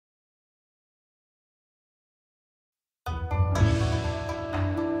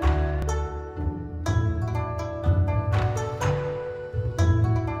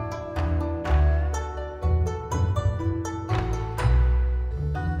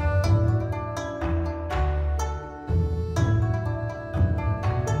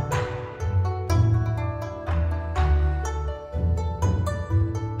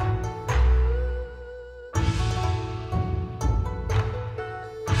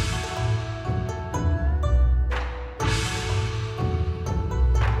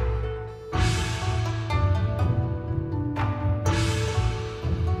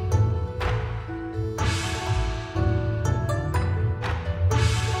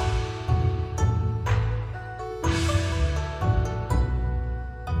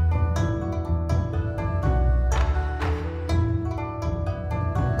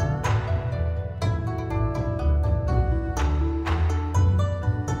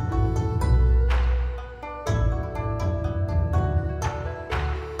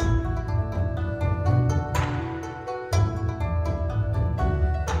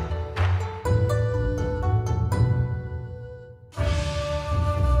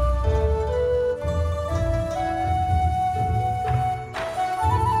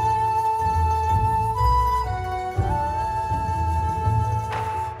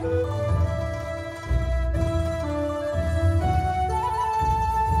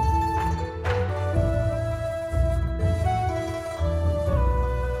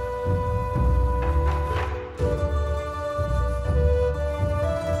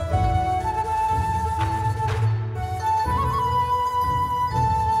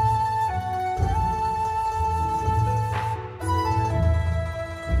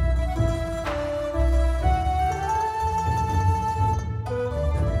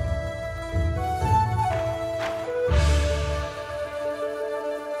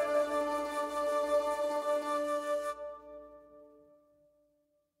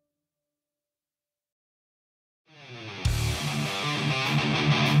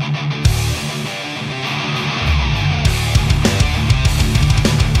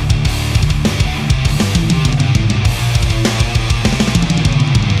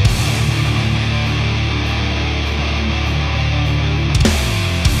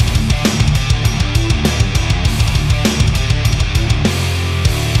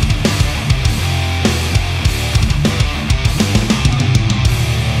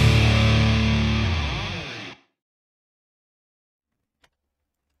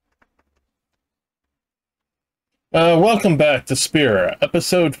Welcome back to Spira,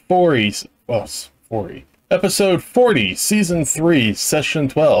 episode 40, episode 40, season 3, session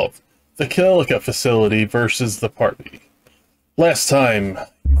 12, the Kilika facility versus the party. Last time,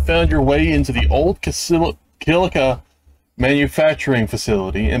 you found your way into the old Kilika Manufacturing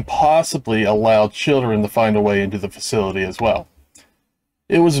facility and possibly allowed children to find a way into the facility as well.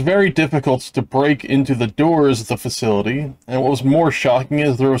 It was very difficult to break into the doors of the facility, and what was more shocking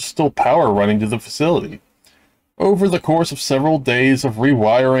is there was still power running to the facility. Over the course of several days of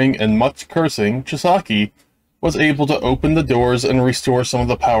rewiring and much cursing, Chisaki was able to open the doors and restore some of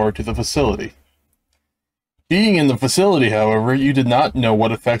the power to the facility. Being in the facility, however, you did not know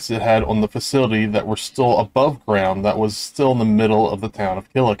what effects it had on the facility that were still above ground that was still in the middle of the town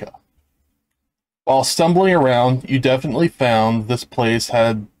of Kilika. While stumbling around, you definitely found this place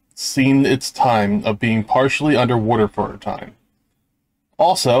had seen its time of being partially underwater for a time.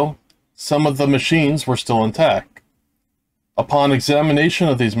 Also, some of the machines were still intact. Upon examination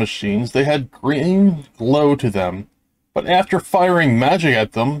of these machines, they had green glow to them, but after firing magic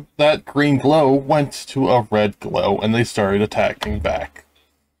at them, that green glow went to a red glow and they started attacking back.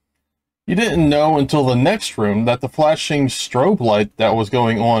 You didn't know until the next room that the flashing strobe light that was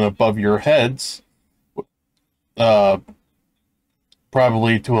going on above your heads,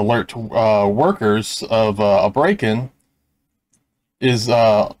 probably to alert workers of a break-in, is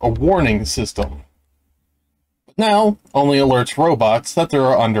a warning system. Now, only alerts robots that they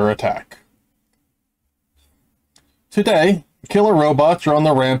are under attack. Today, killer robots are on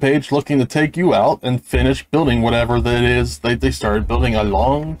the rampage looking to take you out and finish building whatever that is that they started building a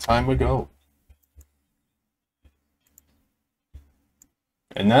long time ago.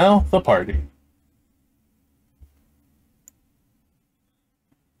 And now, the party.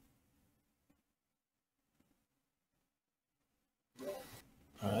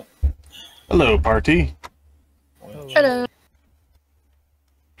 Alright. Hello, party. Hello.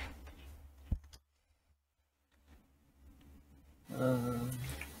 I'm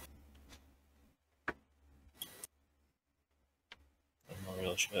not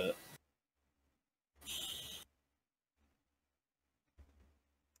real sure.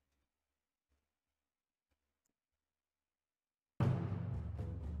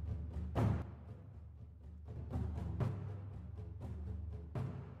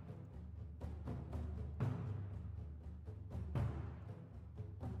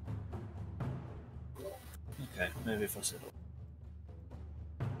 Okay, maybe if I sit up.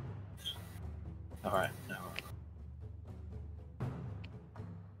 Alright, now.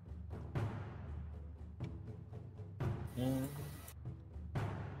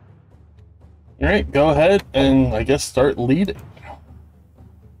 Alright, go ahead and I guess start leading.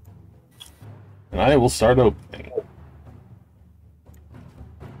 And I will start opening.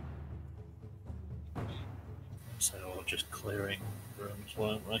 So we're just clearing rooms,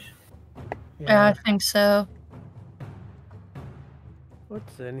 weren't we? Yeah, I think so.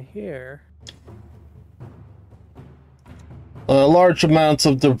 What's in here? Large amounts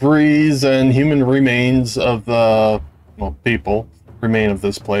of debris and human remains of people remain of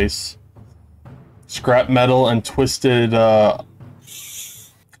this place. Scrap metal and twisted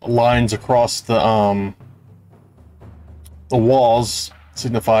lines across the walls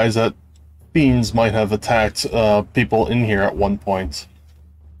signifies that fiends might have attacked people in here at one point,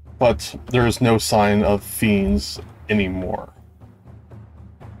 but there is no sign of fiends anymore.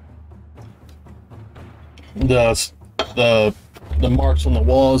 The marks on the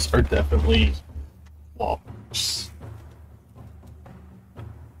walls are definitely claw marks.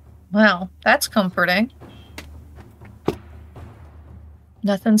 Wow, that's comforting.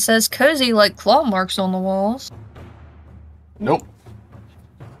 Nothing says cozy like claw marks on the walls. Nope.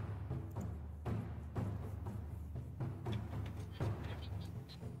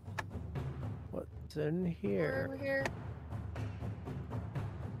 What's in here? Over here.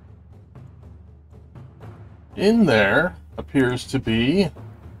 In there appears to be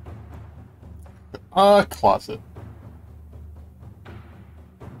a closet.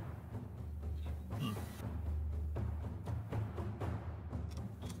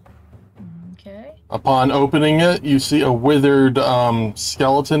 Okay. Upon opening it, you see a withered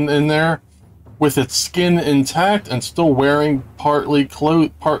skeleton in there with its skin intact and still wearing part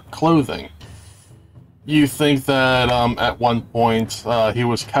clothing. You think that at one point he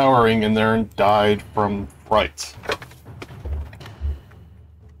was cowering in there and died from fright.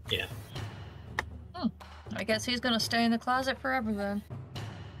 Yeah. I guess he's gonna stay in the closet forever then.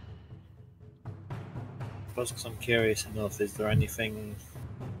 Because I'm curious enough, is there anything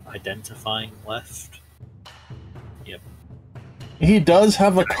identifying left? Yep. He does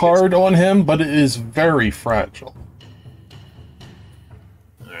have a card on him, but it is very fragile.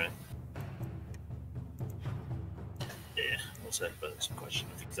 towards it, but it's a question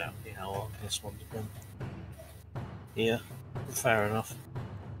of exactly how long this one's been. Yeah, fair enough.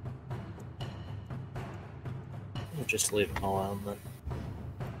 We'll just leave them alone then.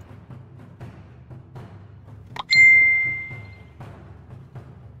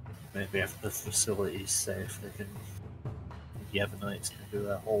 Maybe if the facility's safe, they can. The Yevonites can do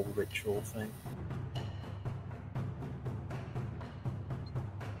that whole ritual thing.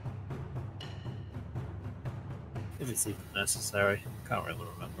 If it's even necessary, can't really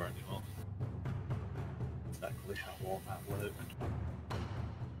remember anymore exactly how long that worked.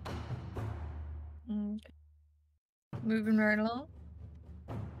 Moving right along.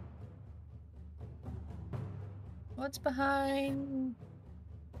 What's behind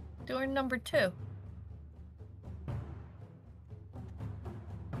door number 2?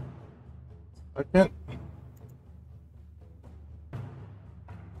 Okay.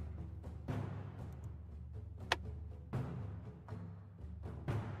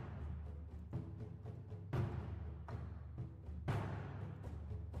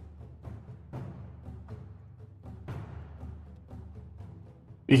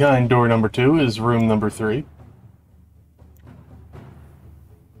 Behind door number 2 is room number 3.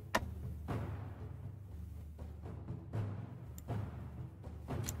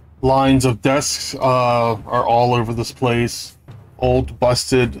 Lines of desks are all over this place. Old,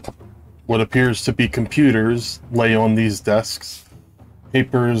 busted, what appears to be computers lay on these desks.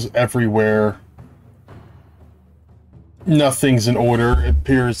 Papers everywhere. Nothing's in order. It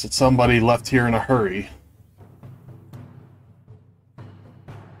appears that somebody left here in a hurry.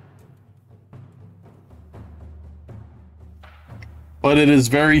 But it is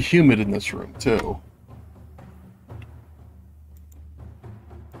very humid in this room, too.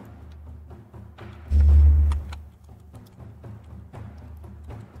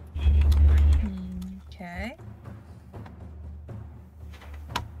 Okay.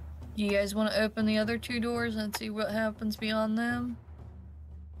 Do you guys want to open the other 2 doors and see what happens beyond them?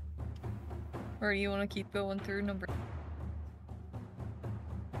 Or do you want to keep going through number...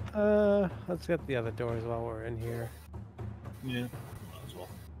 Let's get the other doors while we're in here. Yeah, might as well.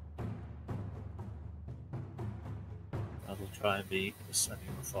 I will try and be as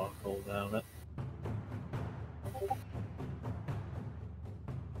semi-methodical down it.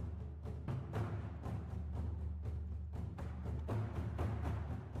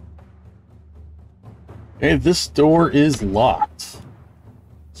 Okay, this door is locked.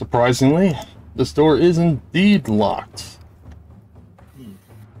 Surprisingly, this door is indeed locked.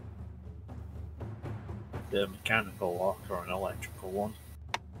 The mechanical lock or an electrical one?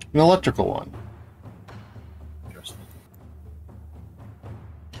 An electrical one. Interesting.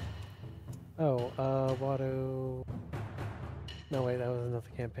 Oh, Watto. No, wait, that was another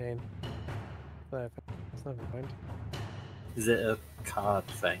campaign. But it's never mind. Is it a card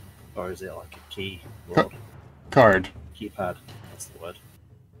thing? Or is it like a key board? Card. Keypad, that's the word.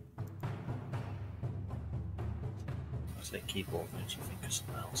 I say keyboard makes you think of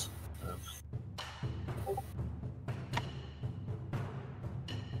something else.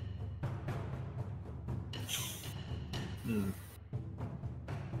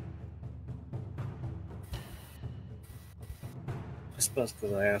 I suppose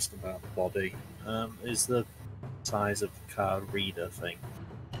because I asked about the body, is the size of the card reader thing,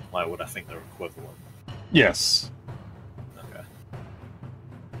 like would I think they're equivalent? Yes. Okay.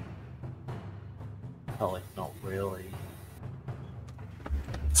 Probably not really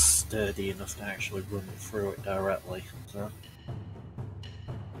sturdy enough to actually run through it directly, so I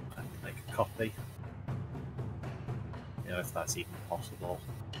can make a copy. You know, if that's even possible.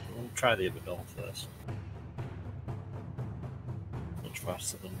 We'll try the other door first. Much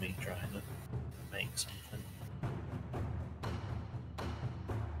faster than me trying to make something.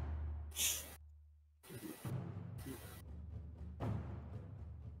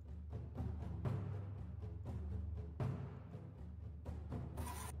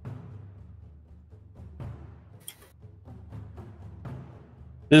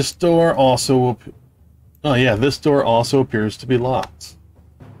 This door also... Oh yeah, this door also appears to be locked.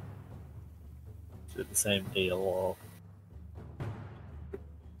 Is it the same deal, or...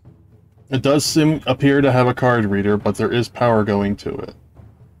 It does appear to have a card reader, but there is power going to it.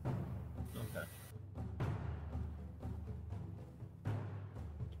 Okay.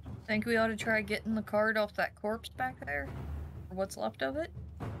 Think we ought to try getting the card off that corpse back there? Or what's left of it?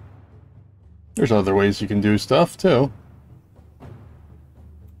 There's other ways you can do stuff, too.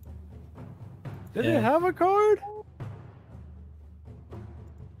 Did it have a card?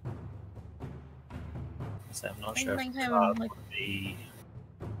 So I'm not sure if Bring the him, card like- would be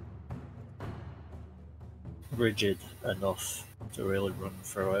rigid enough to really run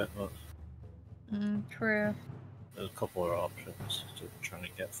through it, but True. there's a couple of options to try and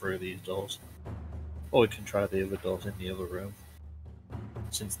get through these doors. Or we can try the other doors in the other room,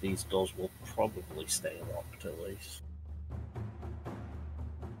 since these doors will probably stay locked at least.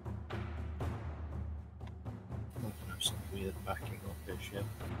 I'm not gonna have some weird backing up issue.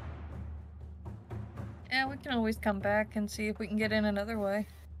 Yeah, we can always come back and see if we can get in another way.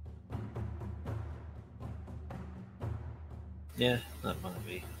 Yeah, that might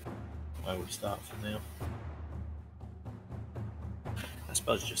be where we start for now. I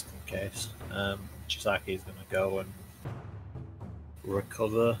suppose just in case, Chisaki is going to go and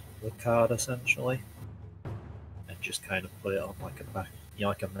recover the card essentially, and just kind of put it on like a back,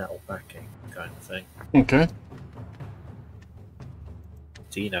 like a metal backing kind of thing. Okay.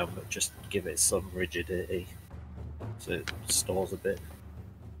 So but just give it some rigidity, so it stores a bit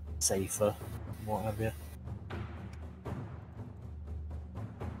safer, and what have you.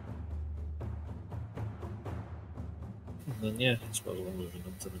 And then yeah, I suppose we're moving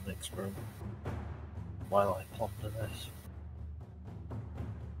on to the next room while I ponder this.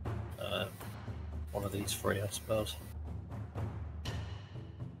 One of these three, I suppose.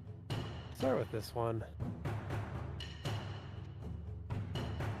 Start with this one.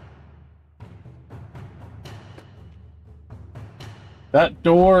 That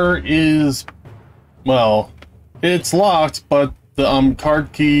door is, well, it's locked, but the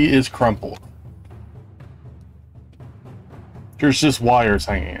card key is crumpled. There's just wires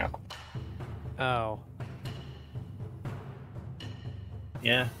hanging out. Oh.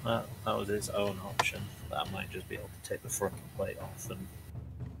 Yeah, that was his own option. That might just be able to take the front plate off and,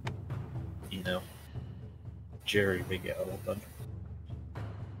 jury rig it open.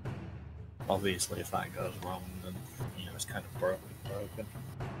 Obviously, if that goes wrong, then, it's kind of broken.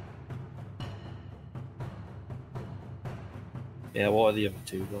 Yeah, what are the other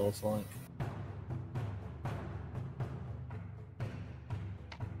two doors like?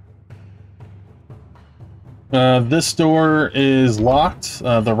 This door is locked.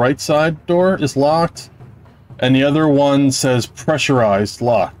 The right side door is locked. And the other one says pressurized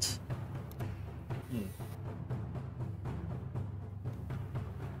locked.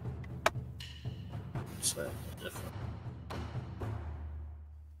 So different.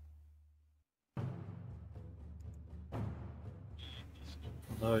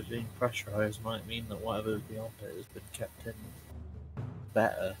 Although it being pressurized might mean that whatever's beyond it has been kept in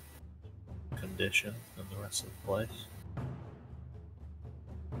better condition than the rest of the place.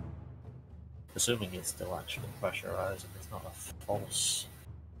 Assuming it's still actually pressurized and it's not a false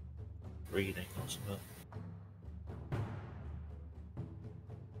reading or something.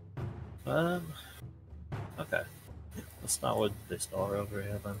 Okay. Let's start with this door over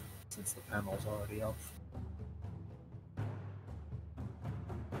here then, since the panel's already off.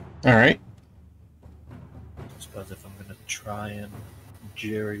 Alright. I suppose if I'm going to try and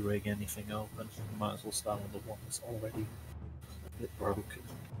jury rig anything open, I might as well start with the one that's already a bit broken.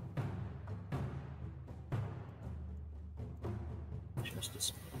 Just a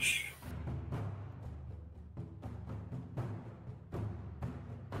smudge.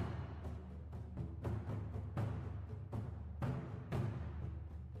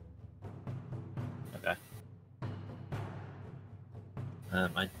 Okay.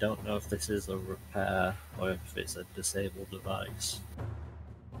 I don't know if this is a repair or if it's a disabled device.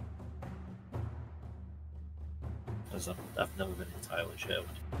 Because I've never been entirely sure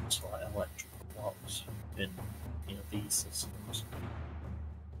when it comes to like electrical blocks in these systems.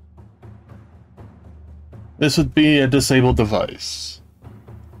 This would be a disabled device.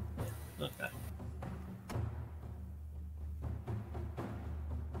 Okay.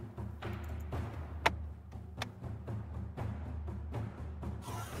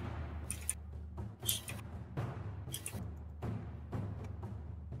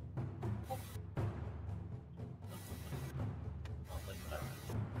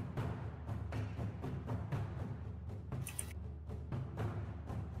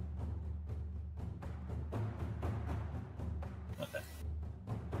 Okay.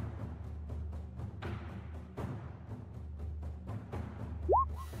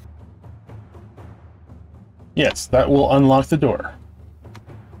 Yes, that will unlock the door.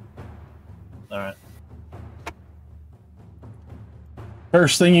 Alright.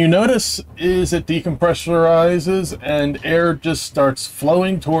 First thing you notice is it decompressurizes and air just starts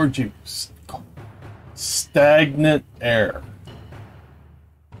flowing towards you. Stagnant air.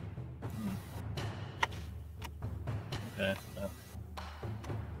 Okay. No.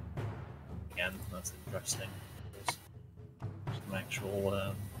 Again, that's interesting. There's some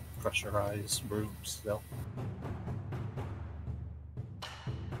actual pressurized rooms, though.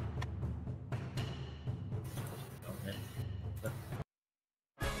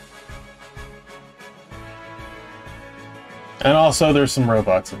 And also, there's some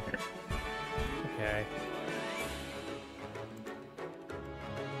robots in here. Okay.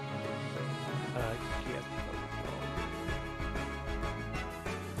 Yes.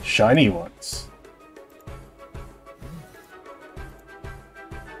 Shiny ones.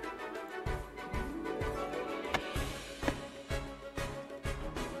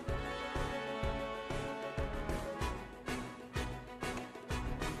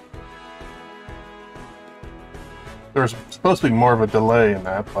 There's supposed to be more of a delay in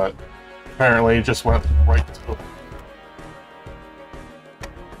that, but apparently it just went right to it.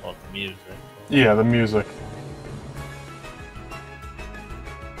 Oh, the music. Yeah, the music.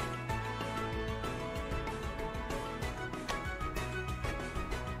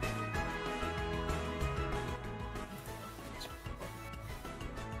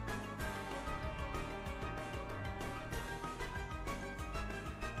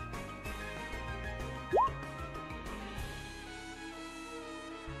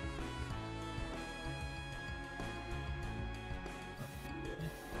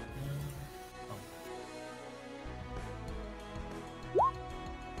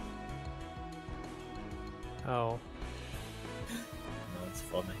 Oh. That's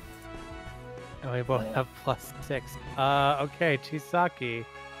funny. Oh, we both have +6. Okay, Chisaki.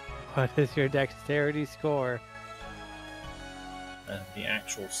 What is your dexterity score? And the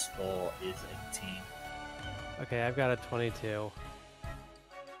actual score is 18. Okay, I've got a 22.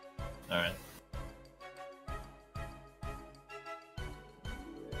 Alright.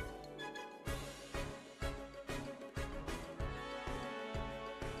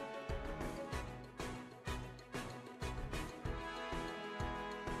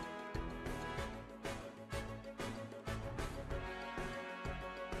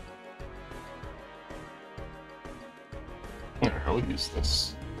 Here, I'll use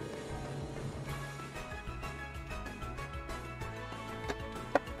this.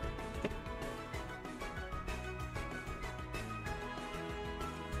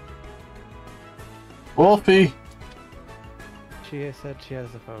 Wolfie! She said she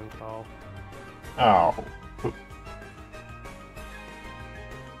has a phone call. Oh.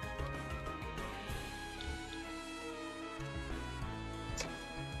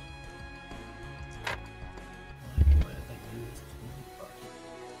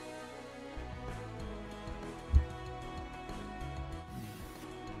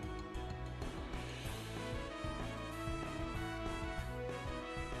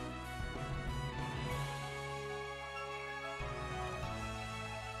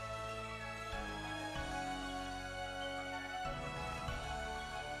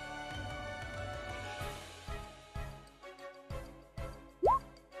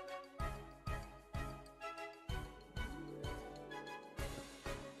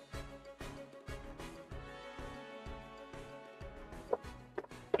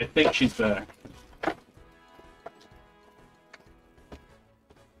 I think she's back.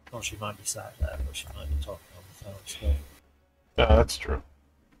 Well, she might be sat there, but she might be talking on the phone still. That's true.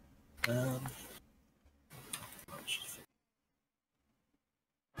 Um,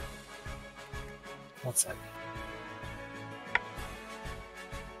 one second.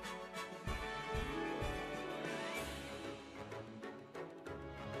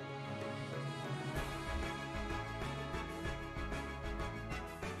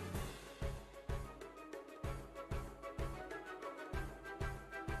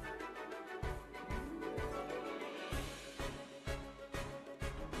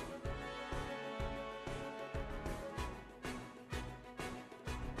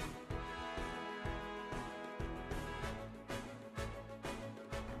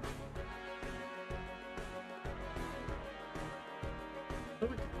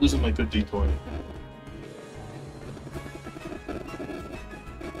 Losing my good D20.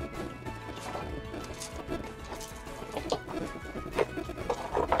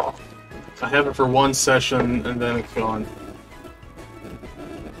 I have it for one session and then it's gone.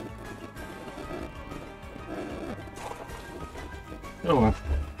 Oh well.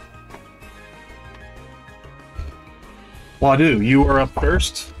 Wadu, you are up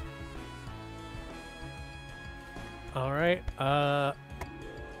first. Alright,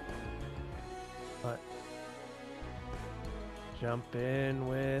 jump in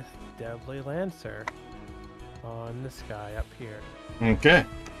with Deadly Lancer on this guy up here. Okay.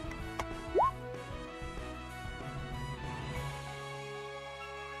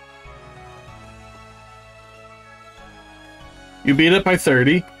 You beat it by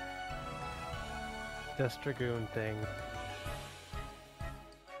 30. this Dragoon thing.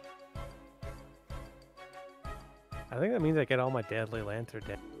 I think that means I get all my Deadly Lantern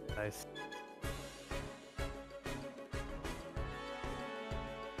dice.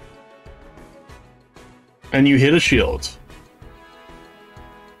 And you hit a shield.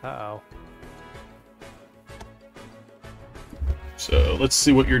 Uh-oh. So let's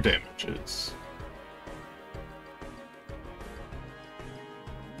see what your damage is.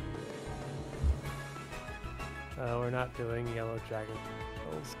 We're not doing Yellow Dragon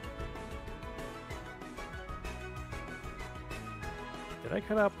kills. Did I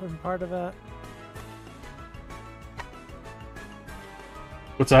cut out one part of that?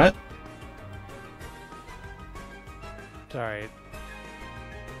 What's that? Sorry.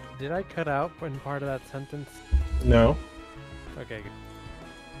 Did I cut out one part of that sentence? No. Okay,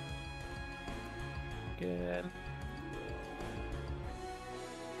 good. Good.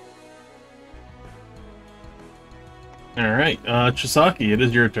 Alright, Chisaki, it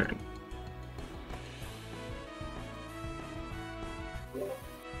is your turn.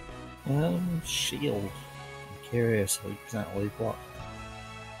 Shield. I'm curious exactly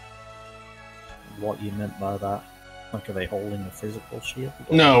what you meant by that. Like, are they holding a physical shield?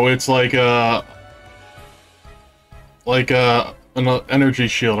 No, it's like an energy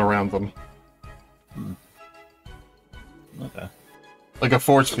shield around them. Okay. Like a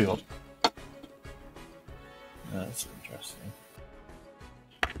force field. That's interesting.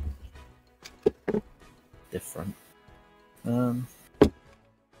 Different. We'll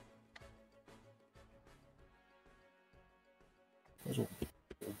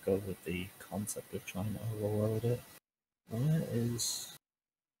go with the concept of trying to overload it. Where is...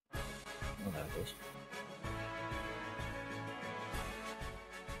 Oh, there it is.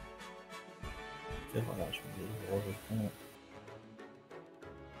 I feel like that should be overloaded,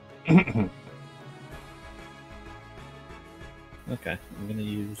 isn't it? Okay, I'm gonna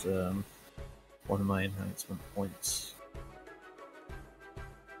use one of my enhancement points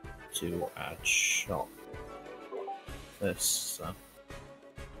to add shot. This,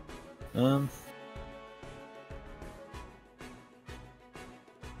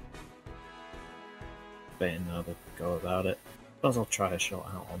 debating how to go about it. Suppose I'll try a shot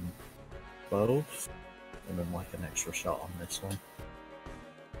out on both, and then like an extra shot on this one.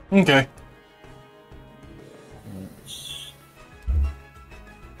 Okay. Let's...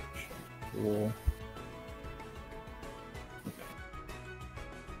 Cool.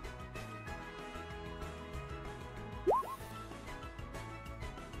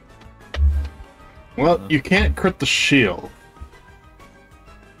 Well, you can't crit the shield.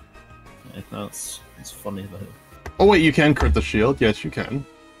 Yeah, it's funny though. Oh wait, you can crit the shield. Yes, you can.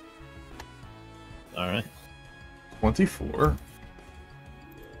 Alright. 24.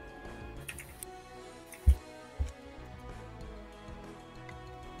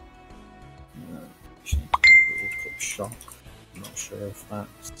 Actually, a little quick shot. I'm not sure if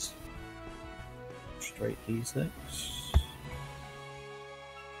that's straight D6.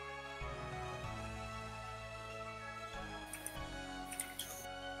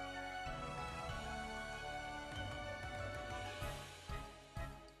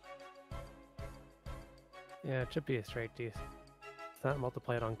 Yeah, it should be a straight D. It's not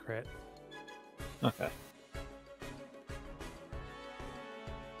multiplied on crit. Okay.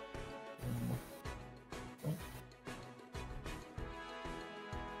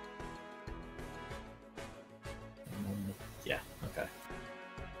 Yeah, okay.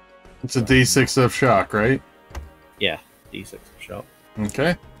 It's a D6 of shock, right? Yeah, D6 of shot.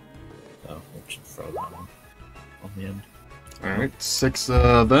 Okay. So we'll just throw that one on the end. Alright, 6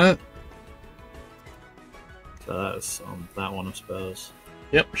 of that. So that's on that one, I suppose.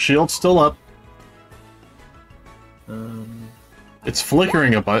 Yep, shield's still up. It's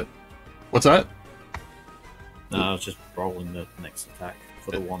flickering a bit. What's that? No, I was just rolling the next attack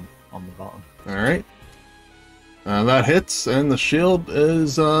for the one on the bottom. Alright. That hits, and the shield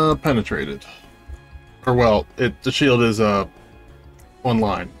is penetrated. Or, well, the shield is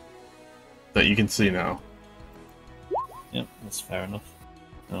online. That you can see now. Yep, that's fair enough.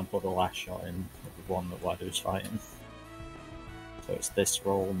 And I'll put the last shot in with the one that Wadu's fighting. So it's this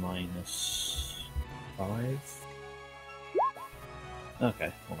roll minus 5.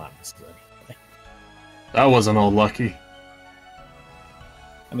 Okay, well that misses it. That wasn't all lucky.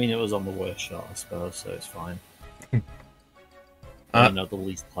 I mean, it was on the worst shot, I suppose, so it's fine. The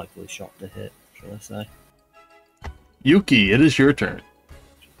least likely shot to hit, shall I say. Yuki, it is your turn.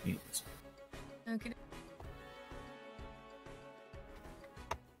 Okay.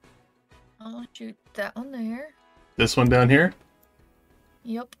 I'll shoot that one there. This one down here?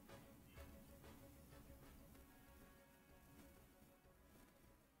 Yep.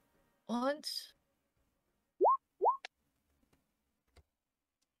 Once.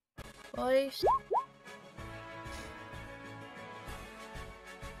 Twice.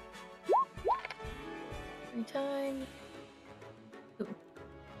 3 times. Ooh.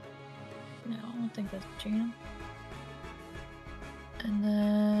 No, I don't think that's a jam. And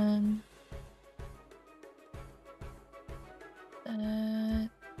then that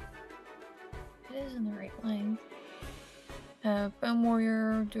it is in the right length. Have Bone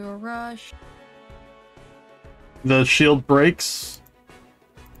Warrior do a rush. The shield breaks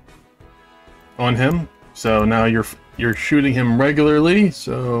on him, so now you're shooting him regularly.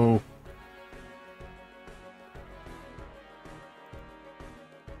 So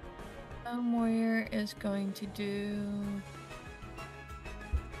Bone Warrior is going to do.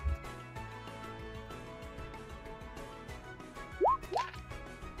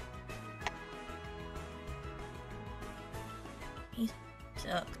 He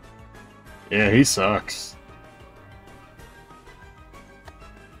sucks. yeah, he sucks.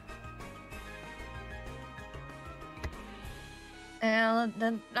 And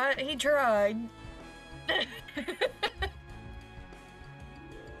then he tried.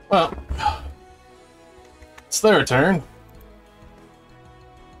 Well, it's their turn.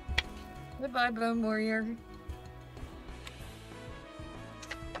 Goodbye, Bone Warrior.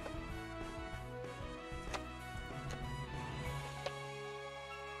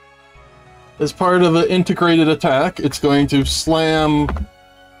 As part of an integrated attack, it's going to slam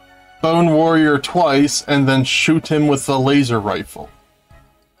Bone Warrior twice and then shoot him with a laser rifle.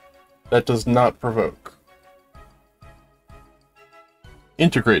 That does not provoke.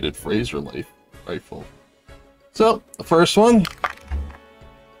 Integrated rifle. So, the first one.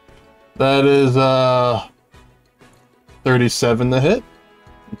 That is 37 to hit.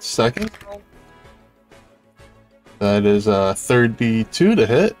 Second. That is 32 to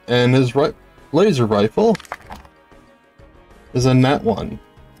hit, and his laser rifle is a nat 1.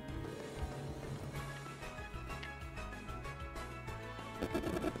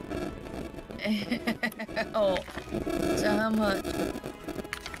 Oh, so how much?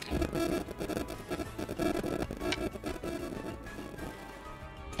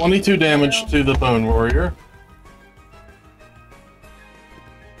 $22 damage to the Bone Warrior.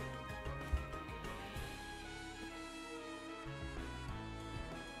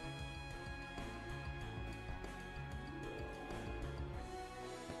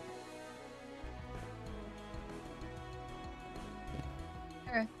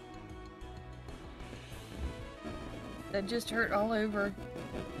 Okay. That just hurt all over.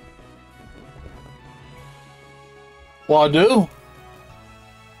 Wadu,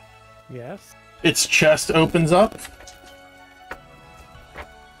 Yes. its chest opens up,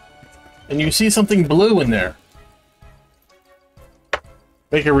 and you see something blue in there.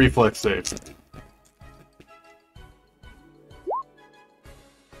 Make a reflex save.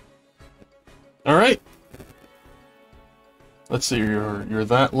 All right. Let's see. You're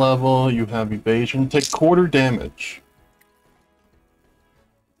that level. You have evasion. Take quarter damage.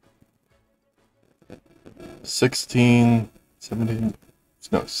 16, 17.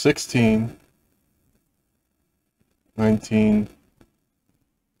 No, 16, 19,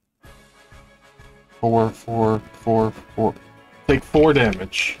 4, 4, 4, 4. Take 4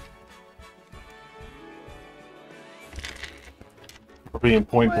 damage. For being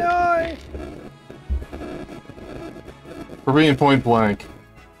point blank. For being point blank.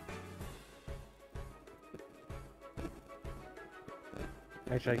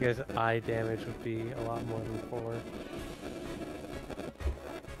 Actually, I guess eye damage would be a lot more than 4.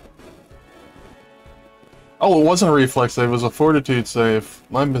 Oh, it wasn't a reflex save, it was a fortitude save.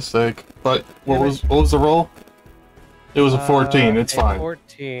 My mistake. But what was the roll? It was a 14, it's fine.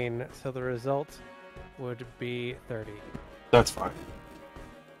 14, so the result would be 30. That's fine.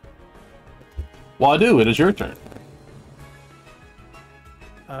 Wadu, it is your turn.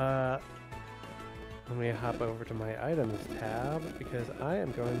 Let me hop over to my items tab because I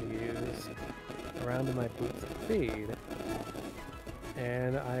am going to use around to my boots speed,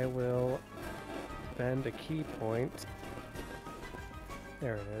 and I will spend a key point.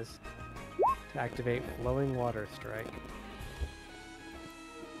 There it is. To activate Flowing Water Strike.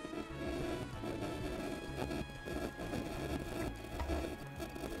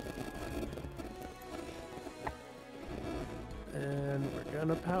 And we're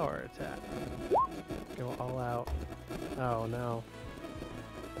gonna power attack. Go all out. Oh no.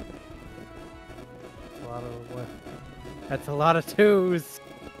 That's a lot of 2s.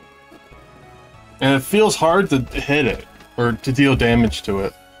 And it feels hard to hit it, or to deal damage to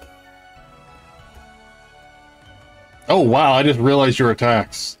it. Oh wow, I just realized your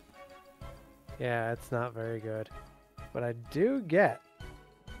attacks. Yeah, it's not very good. But I do get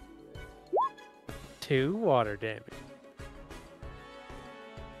 2 water damage.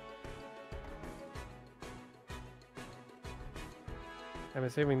 I'm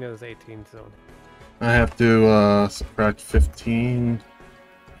assuming there's 18 zone. I have to subtract 15.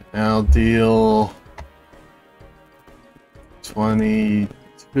 I'll deal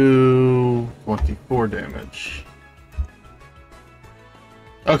 22, 24 damage.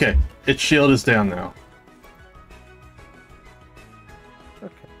 Okay, its shield is down now.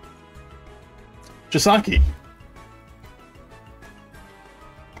 Okay. Chisaki.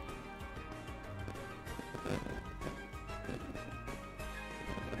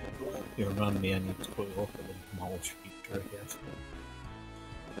 You remind me I need to put up with the demolish feature again.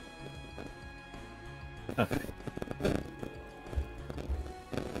 Okay.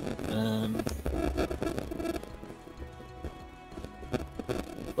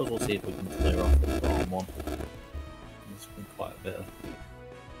 Suppose we'll see if we can clear off the bottom one. There's been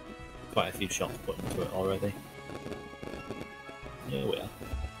quite a few shots put into it already. Here we are.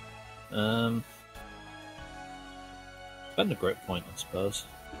 Spend a grip point, I suppose.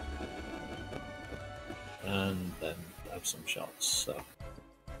 And then have some shots, so...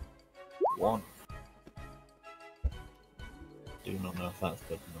 1. Do not know if that's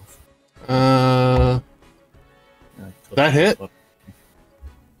good enough. That hit?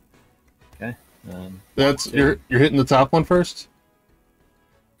 Okay. That's you're hitting the top one first?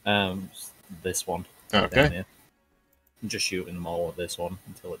 This one. Okay. Here. I'm just shooting them all at this one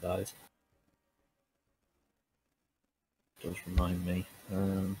until it dies. Does remind me.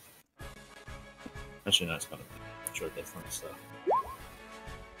 Actually, no, it's kind of show a difference. So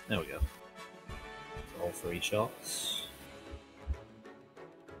there we go. So all 3 shots.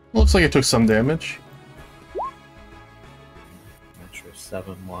 Looks like it took some damage. Extra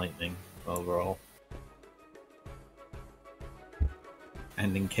 7 lightning overall.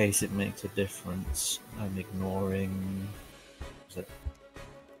 And in case it makes a difference, I'm ignoring. Is it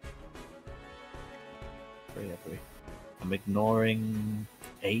 3 or 3? I'm ignoring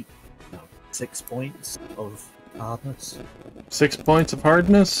 6 points of hardness. 6 points of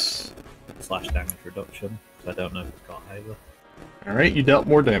hardness. / damage reduction. So I don't know if it's got either. Alright, you dealt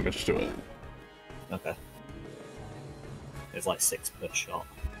more damage to it. Okay. It's like 6 per shot.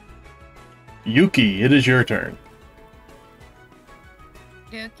 Yuki, it is your turn.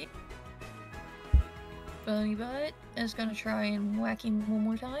 Okay. Bunny Butt is gonna try and whack him one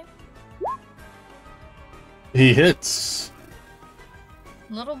more time. He hits.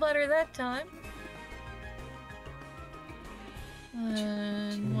 A little better that time.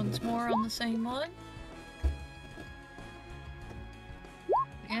 And once more on the same one.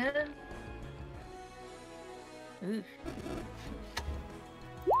 Again. Oof.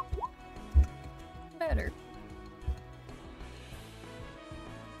 Better.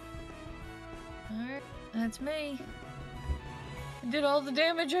 Alright, that's me. I did all the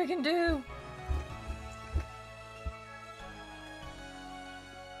damage I can do.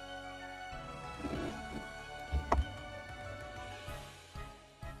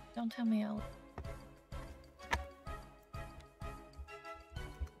 Don't tell me I'll...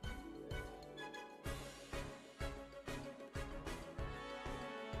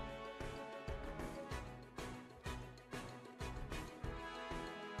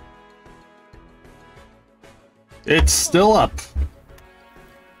 It's still up.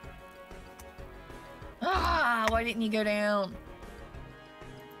 Ah! Why didn't you go down?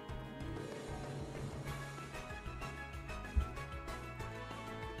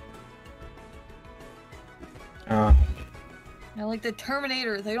 I like the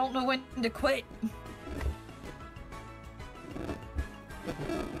Terminator. They don't know when to quit.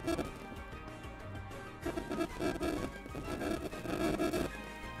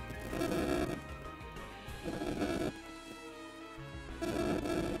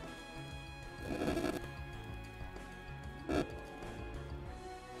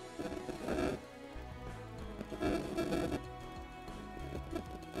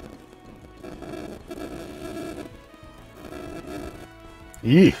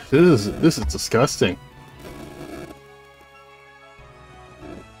 Eek, this is disgusting.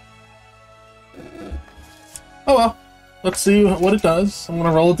 Oh well, let's see what it does. I'm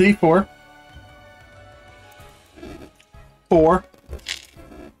gonna roll a d4. 4.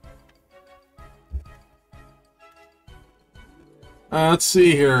 Let's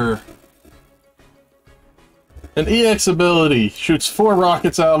see here. An EX ability shoots 4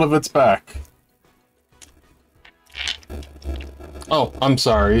 rockets out of its back. Oh, I'm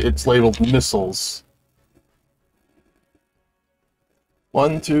sorry. It's labeled missiles.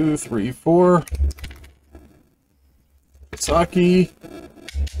 1, 2, 3, 4. Chisaki.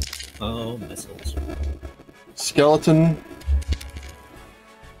 Oh, missiles. Skeleton.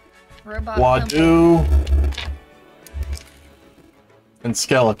 Robot symbol. Wadu. And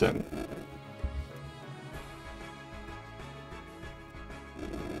skeleton.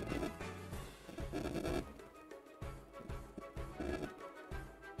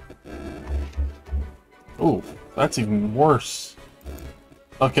 Ooh, that's even worse.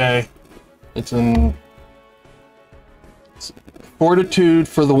 Okay, it's in fortitude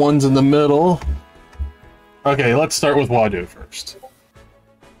for the ones in the middle. Okay, let's start with Wadu first.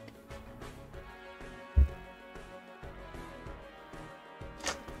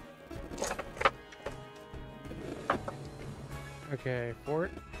 Okay,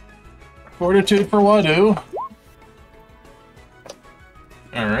 Fortitude for Wadu.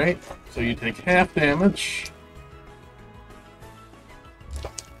 Alright, so you take half damage.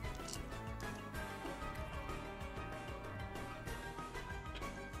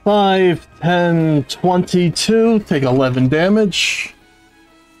 Five, 10, 22, take 11 damage.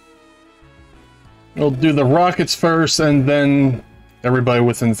 We'll do the rockets first, and then everybody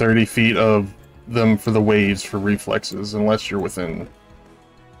within 30 feet of them for the waves for reflexes, unless you're within...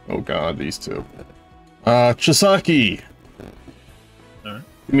 Oh god, these two. Chisaki! Alright.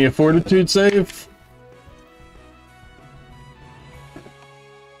 Give me a fortitude save.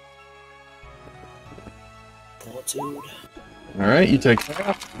 Fortitude. Alright, you take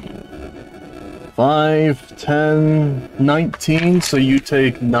half. 5, 10, 19, so you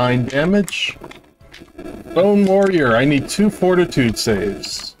take 9 damage. Bone Warrior, I need 2 fortitude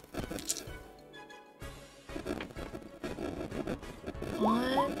saves.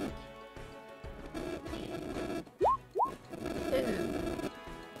 1, 2.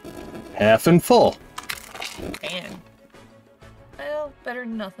 Half and full. Man. Well, better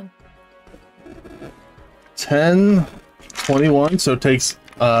than nothing. 10, 21, so it takes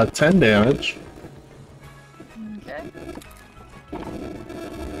 10 damage. Okay.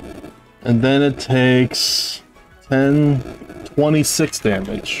 And then it takes 10, 26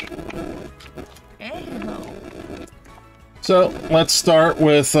 damage. Ow. So, let's start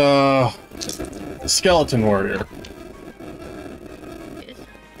with Skeleton Warrior. Yes.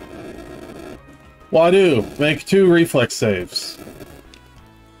 Wadu, make 2 reflex saves.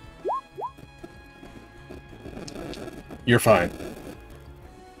 You're fine.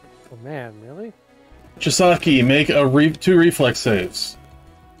 oh man, really? Chisaki, make 2 reflex saves.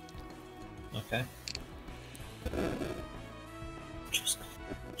 Okay. Just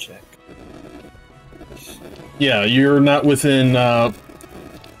check. Yeah, you're not within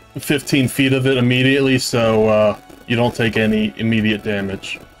 15 feet of it immediately, so you don't take any immediate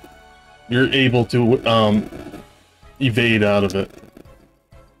damage. You're able to evade out of it.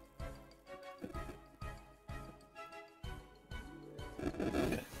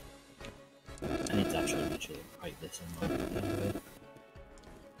 I need to actually write this in my anyway.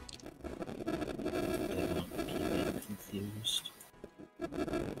 I'm not getting confused.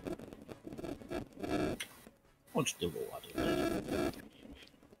 I'll just do what I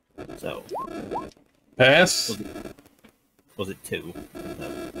do. So, Pass, was it 2? No.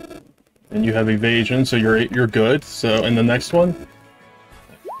 and you have evasion, so you're good. So, and the next one,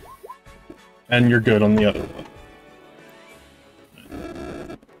 and you're good on the other one.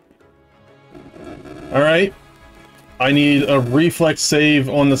 All right. I need a reflex save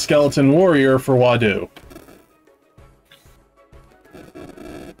on the Skeleton Warrior for Wadu.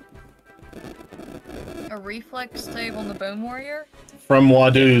 A reflex save on the Bone Warrior? From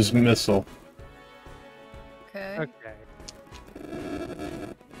Wadu's missile. Okay. Okay.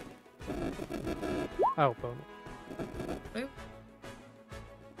 Oh, bone. Oop.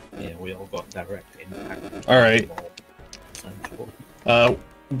 Yeah, we all got direct impact. All right. Essentially.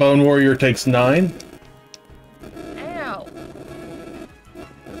 Bone Warrior takes 9. Ow.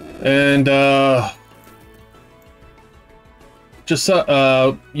 And, just,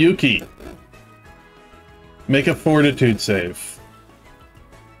 Yuki. Make a fortitude save.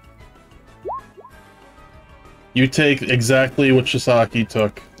 You take exactly what Chisaki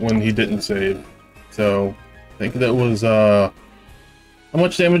took when he didn't save. So, I think that was, how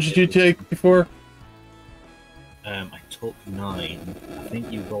much damage did you take before? I took 9. I think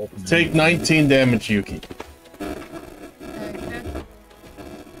you rolled 9. Take 19 damage, Yuki. Okay.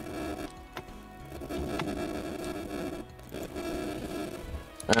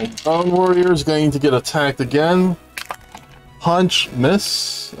 And Bone Warrior is going to get attacked again. Punch,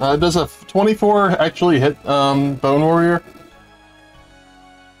 miss. Does a 24 actually hit Bone Warrior?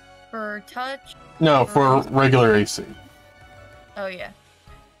 For touch? No, for regular AC. Oh, yeah.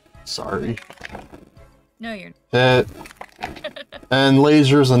 Sorry. No, you're. Hit. And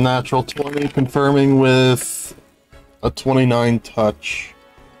laser's a natural 20, confirming with a 29 touch.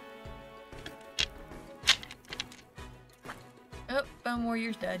 Oh, Bone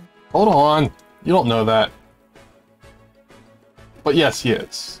Warrior's dead. Hold on. You don't know that. But yes, he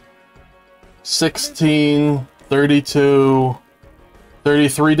is. 16, 32,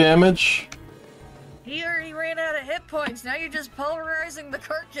 33 damage. He already ran out of hit points. Now you're just pulverizing the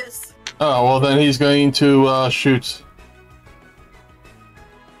carcass. Oh, well then he's going to shoot.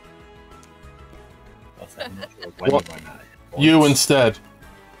 I'm not sure when What? he ran out of hit You points. instead.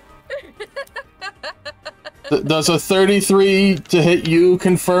 Does a 33 to hit you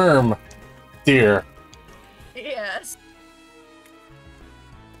confirm, dear? Yes.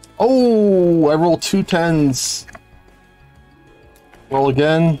 Oh, I rolled 2 10s. Roll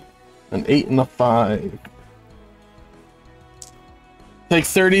again. An 8 and a 5. Take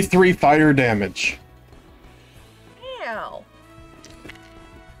 33 fire damage. Ow.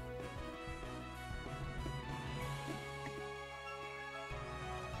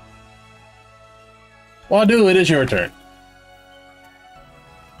 Wadu, it is your turn.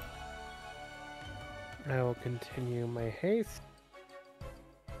 I will continue my haste.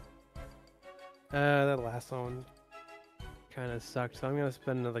 That last one kind of sucked, so I'm going to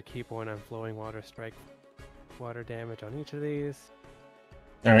spend another key point on Flowing Water Strike. Water damage on each of these.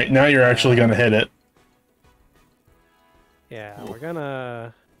 Alright, now you're actually going to hit it. Yeah, we're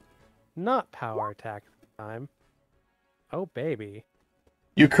gonna not power attack this time. Oh, baby.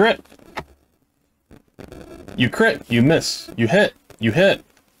 You crit. You crit. You miss. You hit. You hit.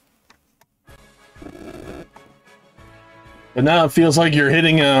 But now it feels like you're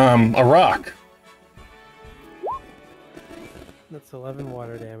hitting a rock. That's 11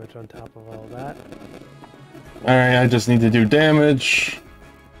 water damage on top of all that. Alright, I just need to do damage.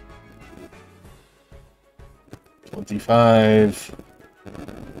 25.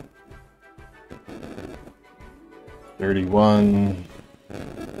 31.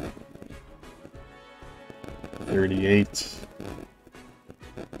 38.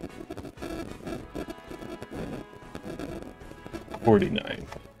 49.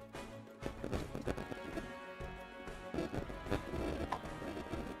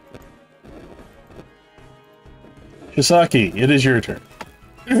 Chisaki, it is your turn.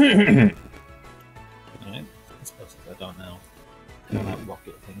 Alright, I suppose I don't know. That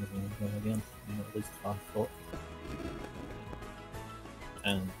rocket thing is going to go again. I'm at least 5 foot.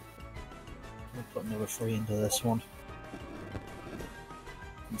 And we'll put another 3 into this one.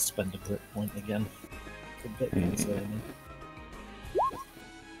 And spend a grit point again. It's a bit concerning.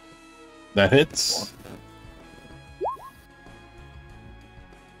 That hits.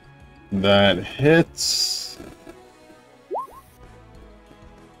 That hits.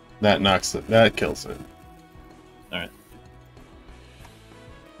 That knocks it. That kills it. Alright.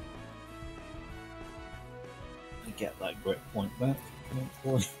 Get that grit point back.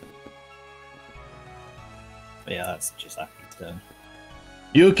 Hopefully. But yeah, that's just Aki's turn.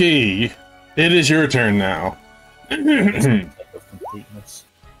 Yuki, it is your turn now. Type of completeness.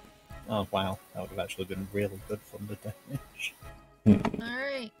 Oh wow, that would have actually been really good thunder damage.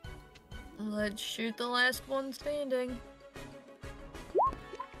 Alright. Let's shoot the last one standing.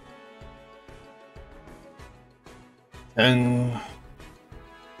 And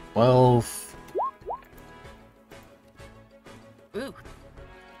 12. Ooh.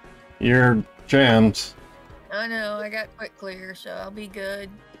 You're jammed. I know, I got quick clear, so I'll be good.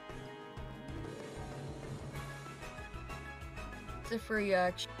 It's a free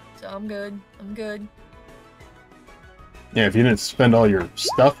action, so I'm good. I'm good. Yeah, if you didn't spend all your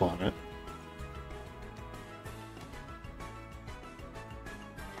stuff on it.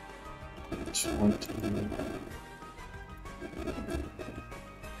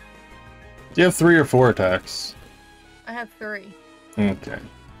 Do you have 3 or 4 attacks? I have 3. Okay.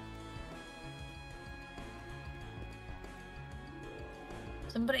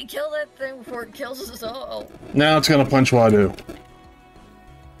 Somebody kill that thing before it kills us all. Now it's gonna punch Wadu.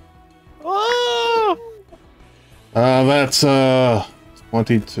 Oh! That's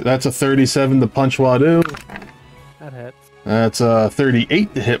 22. That's a 37 to punch Wadu. That hits. That's a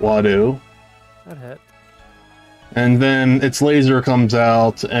 38 to hit Wadu. That hits. And then its laser comes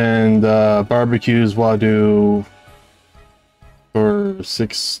out and barbecues Wadu for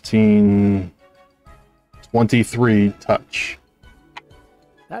 16, 23 touch.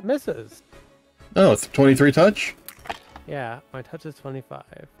 That misses. Oh, 23 touch? Yeah, my touch is 25.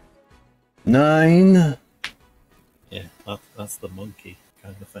 9. Yeah, that's the monkey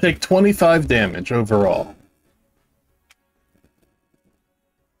kind of thing. Take 25 damage overall.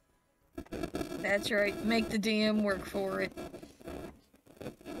 That's right. Make the DM work for it.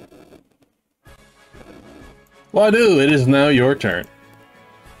 Wadu, it is now your turn.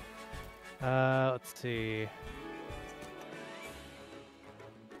 Let's see.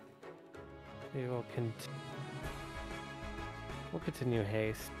 We will we'll continue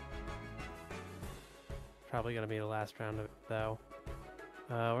haste. Probably gonna be the last round of it, though.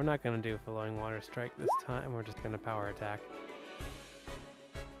 We're not gonna do flowing water strike this time. We're just gonna power attack.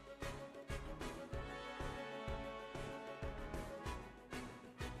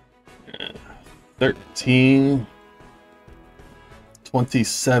 Yeah. 13,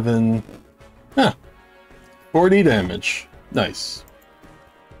 27, 40 damage. Nice.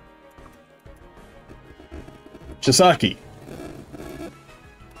 Chisaki.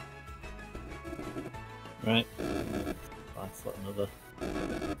 Right. 5 foot another.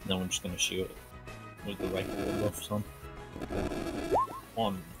 Then we're just gonna shoot it with the regular buffs on.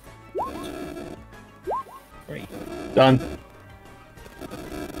 1, 2, 3. Done.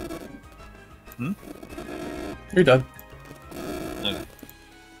 Hmm? You're done. Okay.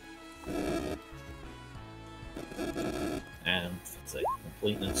 And let's say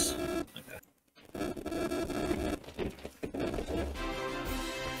completeness. Okay.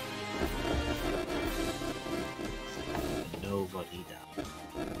 Nobody down.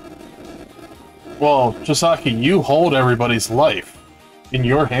 Well, Chisaki, you hold everybody's life in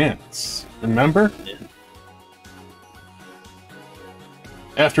your hands. Remember? Yeah.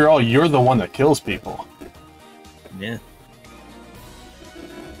 After all, you're the one that kills people. Yeah.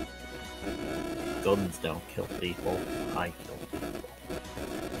 Guns don't kill people. I kill people.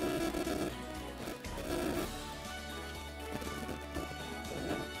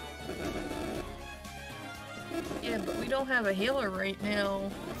 Yeah, but we don't have a healer right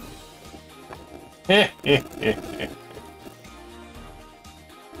now. I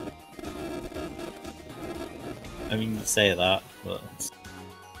mean, you say that, but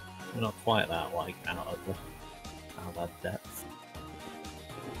we're not quite that like out of that depth.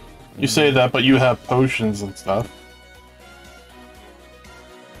 You say that, but you have potions and stuff.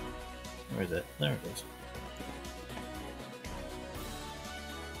 Where is it? There it is.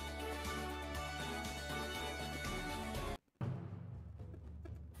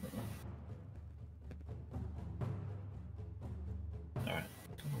 Alright.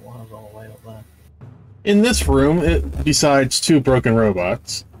 Why is all the way up there? In this room, besides 2 broken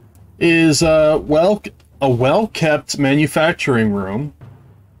robots, is a well-kept manufacturing room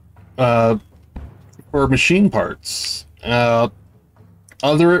for machine parts.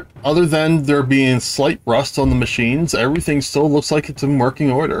 Other than there being slight rust on the machines, everything still looks like it's in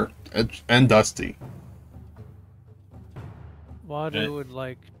working order and dusty. Wadu would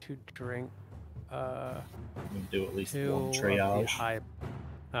like to drink. We can do at least 2 one of the triage. high.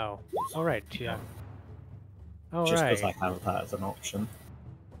 Oh, all right, yeah. All Just right. because I have that as an option.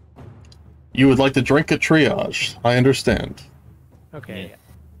 You would like to drink a triage. I understand. Okay.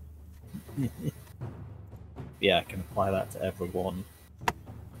 Yeah, I can apply that to everyone.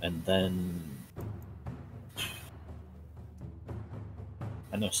 And then...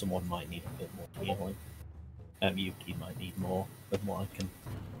 I know someone might need a bit more healing. Yuki might need more than what I can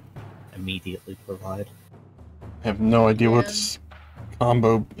immediately provide. I have no idea what this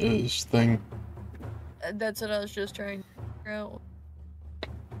combo is thing. That's what I was just trying to figure out.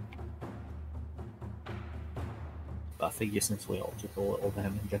 But I figure since we all took a little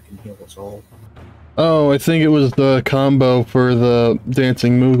damage, I can heal us all. Oh, I think it was the combo for the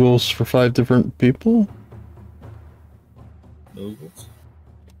dancing Moogles for 5 different people? Moogles?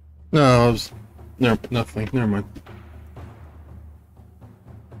 No, it was... nothing. Never mind.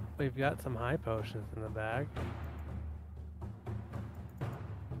 We've got some high potions in the bag.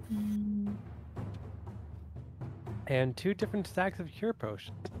 And 2 different stacks of cure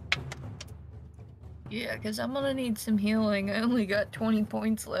potions. Yeah, because I'm gonna need some healing. I only got 20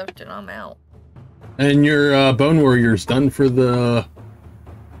 points left and I'm out. And your Bone Warrior's done for the...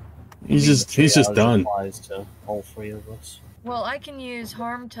 He's just done. Applies to all 3 of us. Well, I can use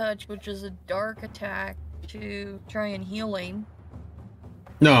Harm Touch, which is a dark attack, to try and heal him.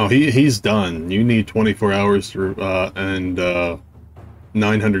 No, he's done. You need 24 hours to, and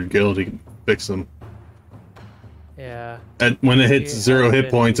 900 gil to fix him. Yeah. And when it hits He 0 has hit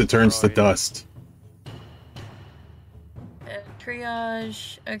been points, it turns to destroyed. dust.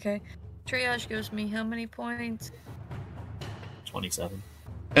 Triage. Okay. Triage gives me how many points? 27.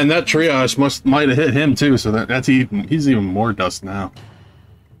 And that triage might have hit him too, so he's even more dust now.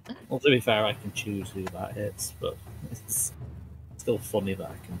 Well, to be fair, I can choose who that hits, but it's still funny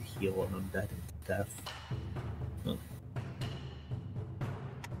that I can heal an undead into death.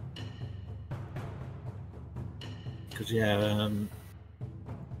 Because, yeah,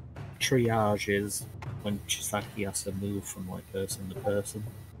 triage is when Chisaki has to move from like person to person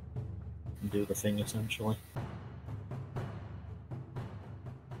and do the thing essentially.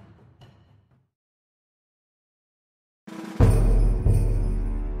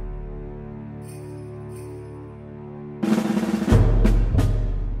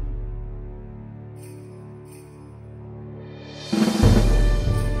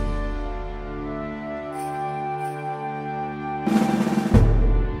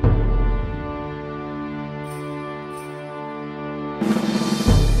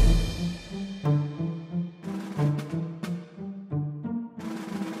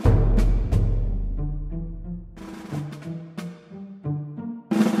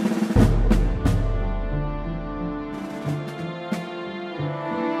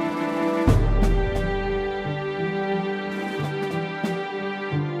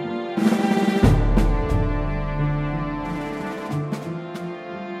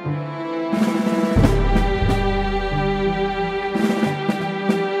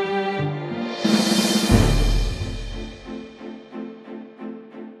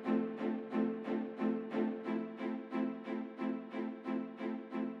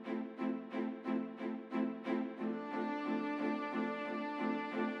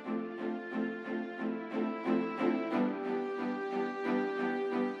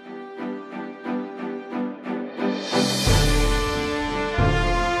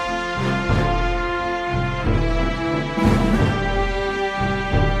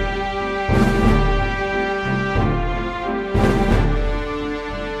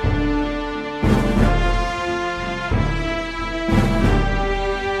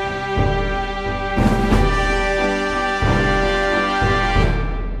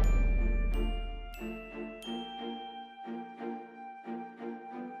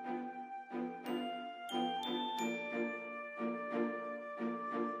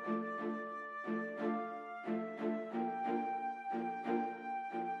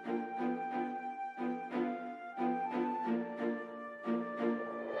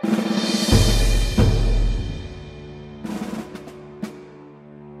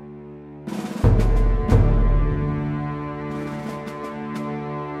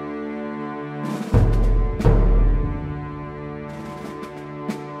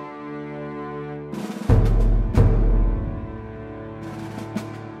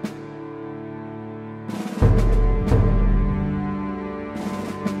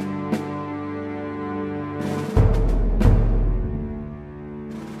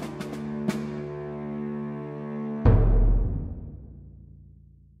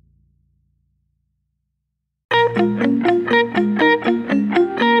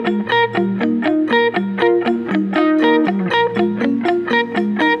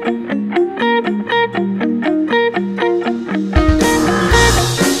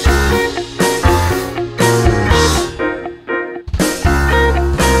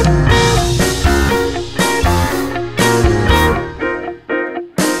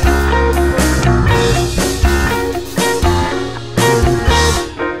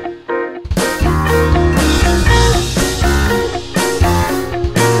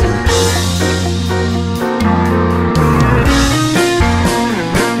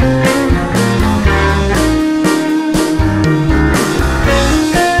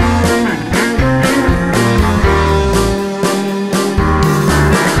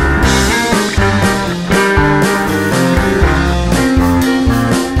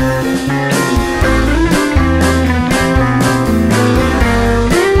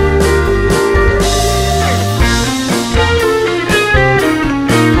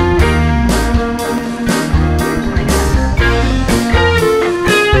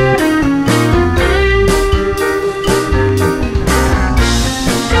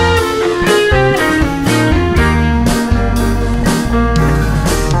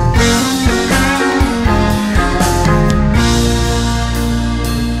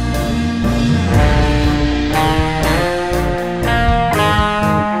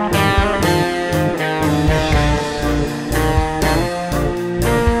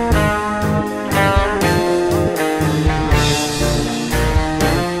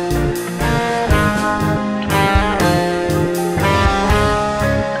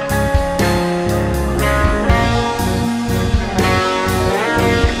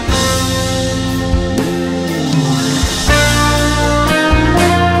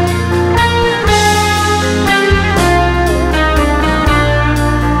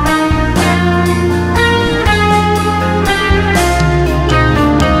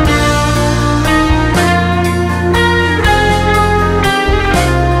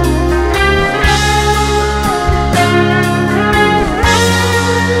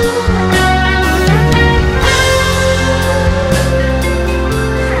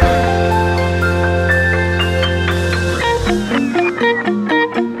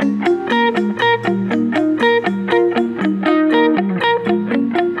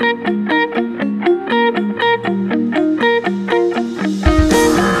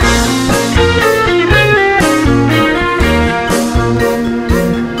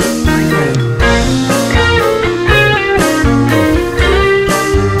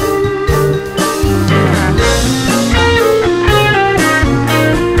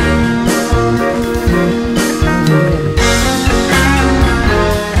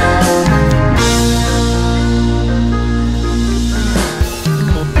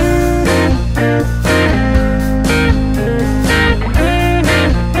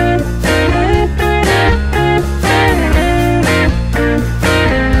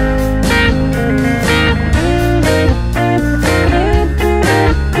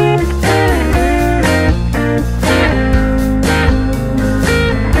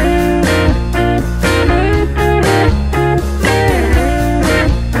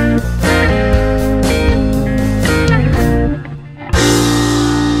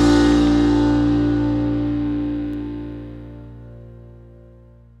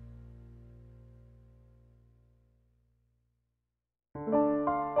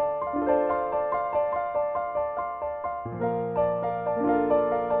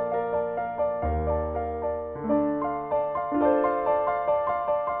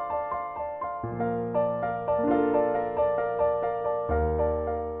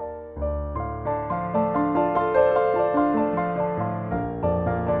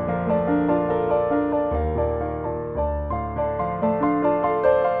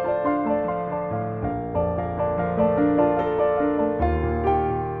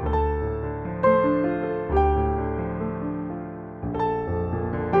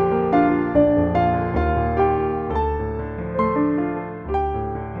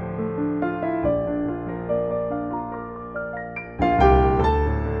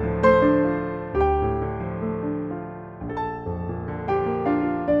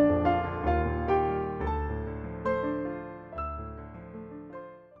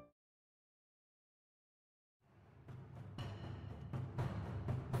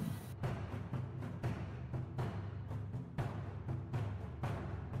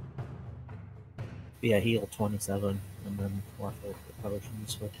 Yeah, heal 27, and then leftover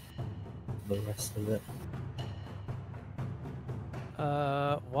potions for the rest of it.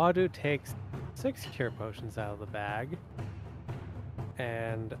 Wadu takes 6 cure potions out of the bag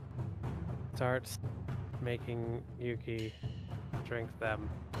and starts making Yuki drink them.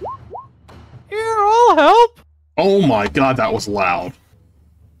 Here, I'll help! Oh my god, that was loud.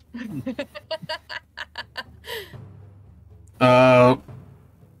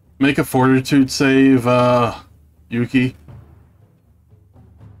 Make a fortitude save, Yuki.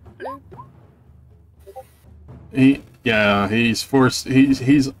 He's forced.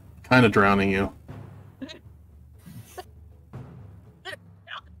 He's kind of drowning you.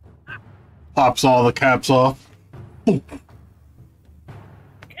 Pops all the caps off. You need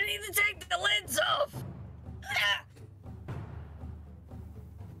to take the lids off.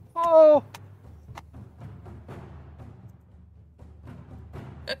 Oh!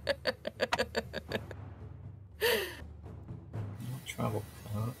 Travel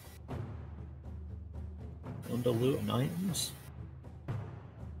cart. Under loot and items.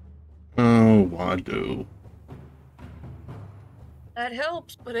 Oh, Wadu. That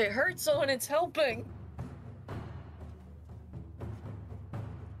helps, but it hurts when it's helping.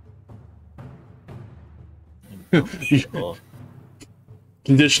 Sure.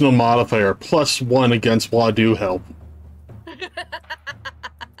 Conditional modifier +1 against Wadu help.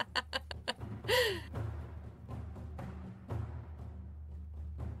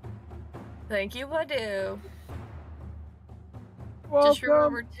 Thank you, I do. Welcome. Just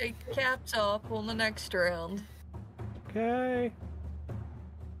remember to take the caps off on the next round. Okay.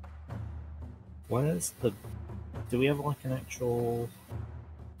 Where's the... Do we have like an actual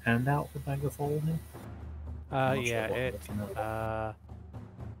handout for Bag of Holding? I'm not Yeah, sure what I'm it's looking at.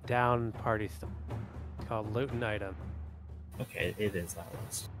 down party stuff. It's called loot and item. Okay, it is that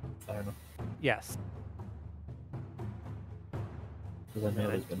list. Fair enough. Yes. Because I know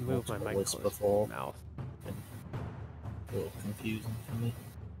And there's I been moved my multiple mic lists close to before. my mouth. And a little confusing for me.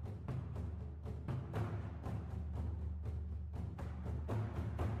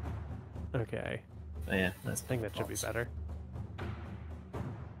 Okay. But yeah, that's I think that should be better.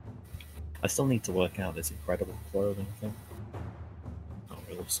 I still need to work out this incredible clothing thing. Not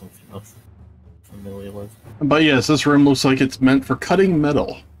really something I'm familiar with. But yes, this room looks like it's meant for cutting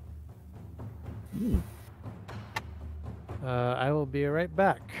metal. Hmm. I will be right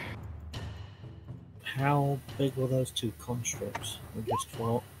back. How big were those two constructs? Or just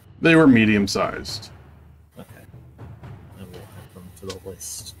 12? They were medium-sized. Okay. I will add them to the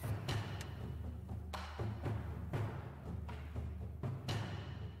list.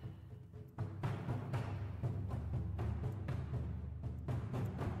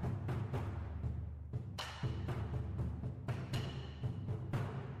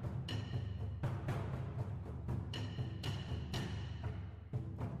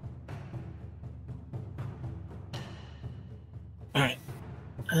 Alright.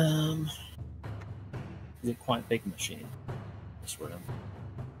 Is it quite a big machine? This room.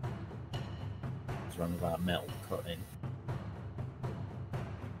 It's running about metal cutting.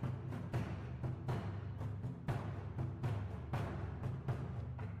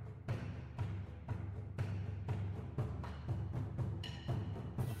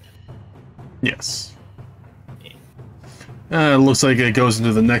 Yes. Yeah. It looks like it goes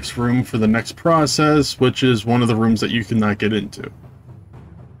into the next room for the next process, which is one of the rooms that you cannot get into.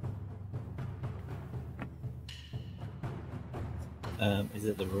 Is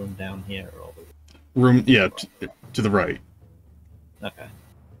it the room down here or the Room, yeah, to the right. Okay.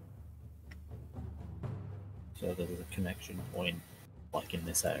 So there's a connection point, like in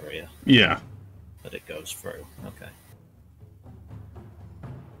this area, Yeah. that it goes through. Okay.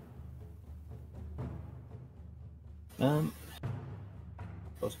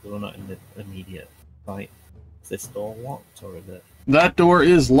 Suppose we're not in the immediate fight. Is this door locked, or is it? That door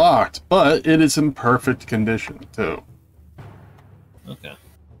is locked, but it is in perfect condition, too. Okay.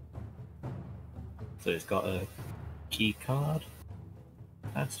 So it's got a key card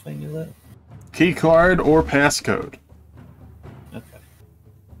pass thing, is it? Key card or passcode. Okay.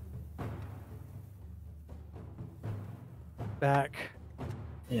 Back.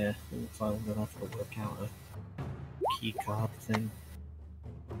 Yeah, it looks like I'm gonna have to work out a key card thing.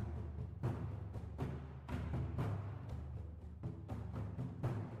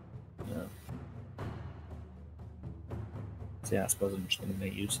 Yeah. So yeah, I suppose I'm just gonna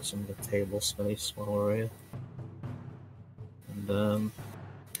make use of some of the table space while we're here. And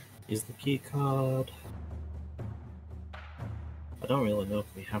is the key card? I don't really know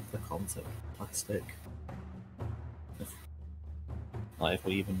if we have the concept of plastic. Like, if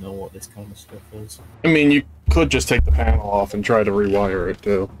we even know what this kind of stuff is. I mean, you could just take the panel off and try to rewire it,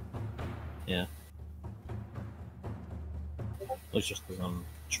 too. Yeah. It's just because I'm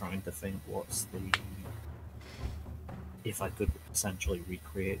trying to think what's the... If I could essentially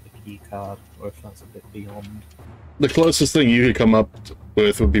recreate the key card, or if that's a bit beyond. The closest thing you could come up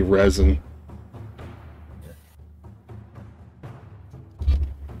with would be resin.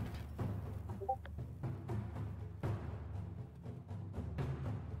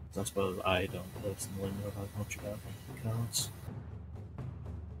 I suppose I don't personally know that much about key cards.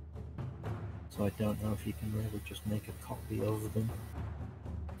 So I don't know if you can really just make a copy of them.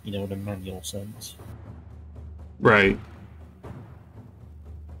 You know, in a manual sense. Right.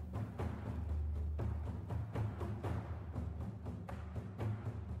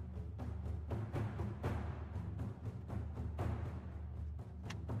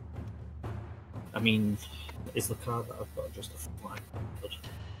 I mean, is the card that I've got just a flat card?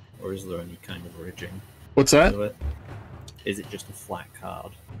 Or is there any kind of ridging What's that? to it? Is it just a flat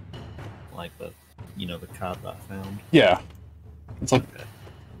card? Like the, you know, the card that I found? Yeah. It's like... Okay.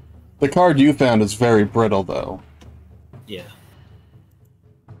 The card you found is very brittle, though. Yeah.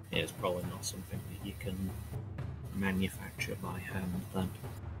 Yeah, it's probably not something that you can manufacture by hand, then.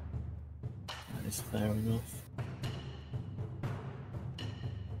 That is fair enough.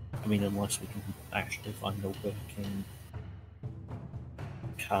 I mean, unless we can actually find a working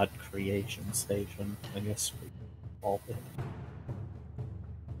card creation station, I guess we all it.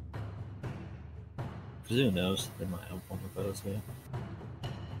 Because who knows, they might have one of those here.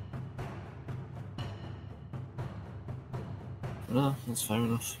 No, that's fair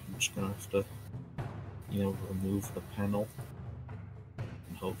enough. I'm just gonna have to, you know, remove the panel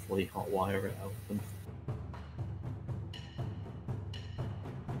and hopefully hotwire it open.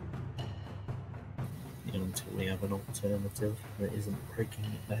 You know, until we have an alternative that isn't breaking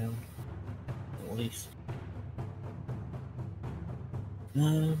it down, at least.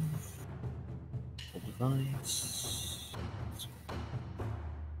 Full device.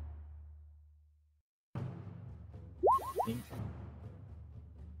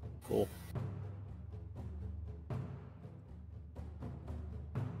 Cool.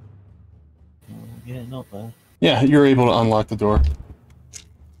 Yeah, not bad. Yeah, you're able to unlock the door.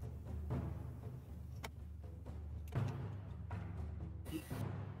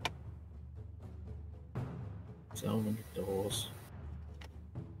 So many doors.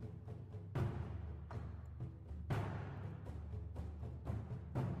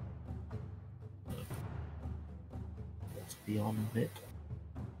 What's beyond it?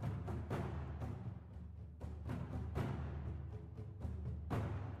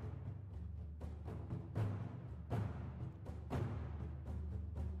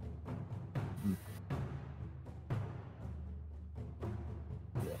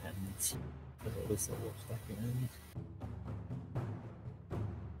 The ends. What is the looks like it ends?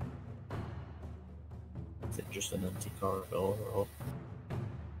 Is it just an empty corridor or?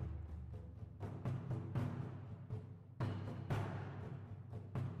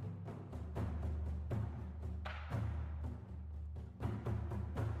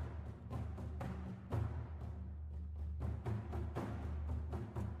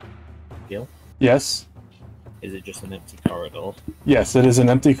 Gil? Yes? Is it just an empty corridor? Yes, it is an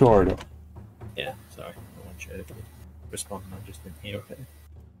empty corridor. Yeah, sorry. I wasn't sure if you responded, I just didn't hear it.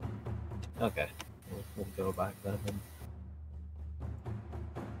 Okay, we'll go back then.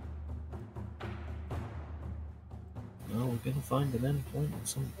 Well, we're gonna find an endpoint at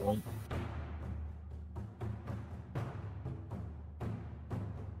some point.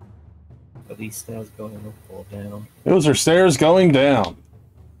 Are these stairs going up or down? Those are stairs going down.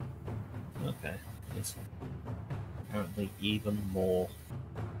 Okay, it's apparently even more.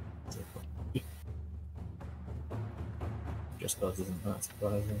 Just because isn't that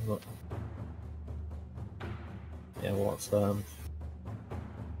surprising, but yeah, what's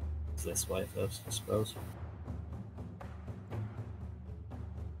it's this way first, I suppose.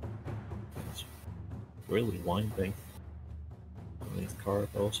 It's really winding on these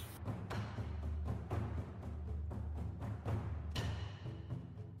corridors.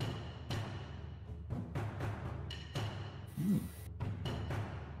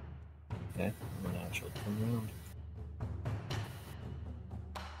 Okay, I'm gonna actually come around.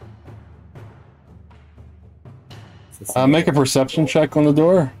 Make a perception check on the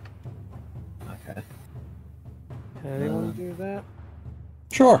door. Okay. Anyone do that?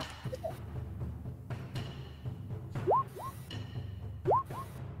 Sure.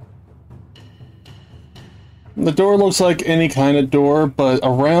 The door looks like any kind of door, but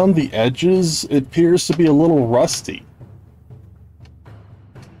around the edges, it appears to be a little rusty.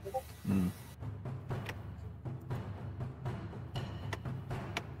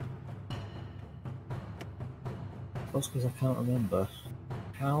 That's because I can't remember.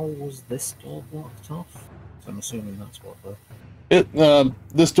 How was this door blocked off? So I'm assuming that's what the...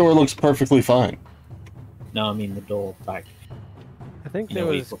 This door looks perfectly fine. No, I mean the door back. I think You there know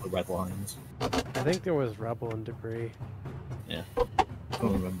where you was. put the red lines. I think there was rubble and debris. Yeah. I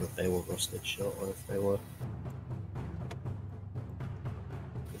can't remember if they were rusted shut or if they were...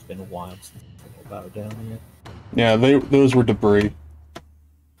 It's been a while since I thought about down here. Yeah, those were debris.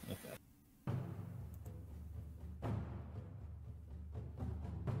 Okay.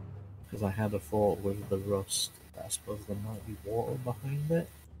 Because I had a thought with the rust, I suppose there might be water behind it.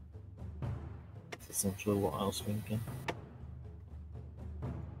 That's essentially what I was thinking.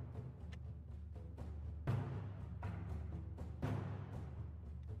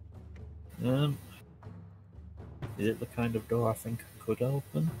 Is it the kind of door I think I could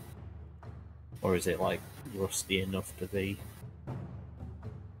open? Or is it like rusty enough to be?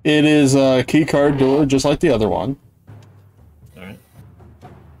 It is a keycard door, just like the other one. Alright.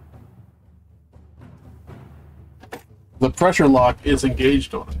 The pressure lock is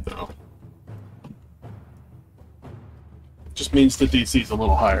engaged on it, though. Just means the DC is a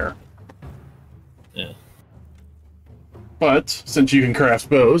little higher. Yeah. But, since you can craft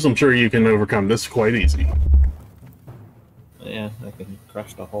bows, I'm sure you can overcome this quite easy. Yeah, I can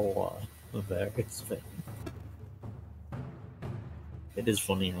craft a whole lot of various things. It is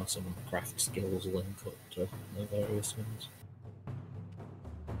funny how some of the craft skills link up to the various ones.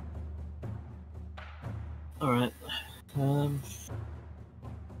 Alright. I'm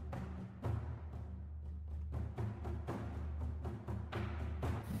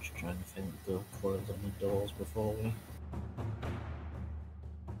just trying to think the close on the doors before we...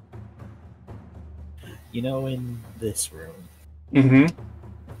 You know, in this room, Mm-hmm.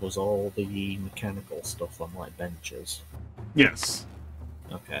 was all the mechanical stuff on, like, benches? Yes.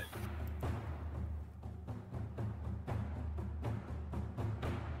 Okay.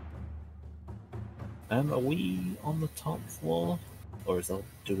 Are we on the top floor? Or is there,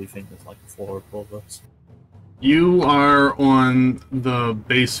 do we think there's, like, a floor above us? You are on the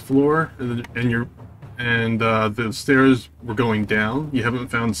base floor, and the stairs were going down. You haven't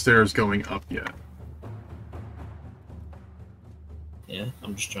found stairs going up yet. Yeah,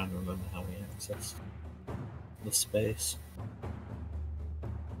 I'm just trying to remember how we access the space.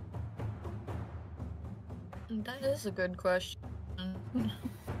 That is a good question.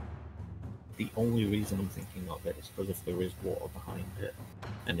 The only reason I'm thinking of it is because if there is water behind it,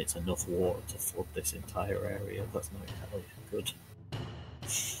 and it's enough water to flood this entire area, that's not entirely good.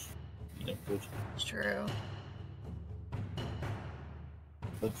 You know, good. It's true.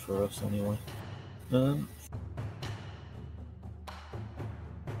 Good for us, anyway.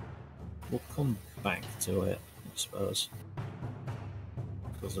 We'll come back to it, I suppose.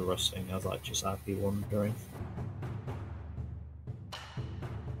 Because the rusting has like Chisaki wandering.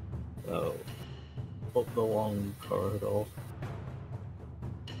 So, up the long corridor.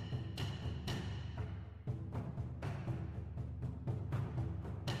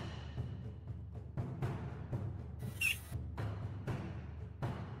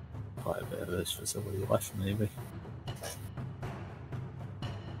 Quite a bit of this facility left, maybe.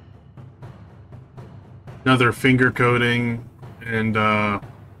 Another finger coating and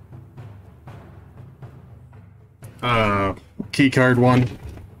keycard one.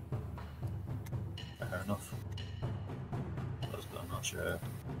 Fair enough. I'm not sure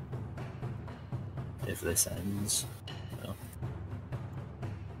if this ends. No.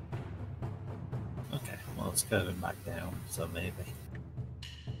 Okay, well it's curving back down, so maybe.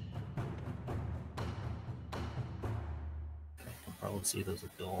 I can probably see there's a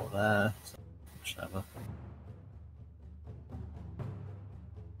door there, so whichever.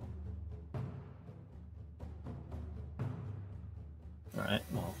 Alright,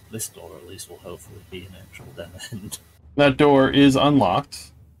 well, this door at least will hopefully be an actual dead end. That door is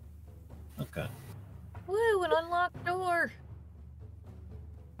unlocked. Okay. Woo, an unlocked door!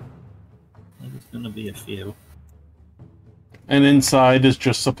 There's gonna be a few. And inside is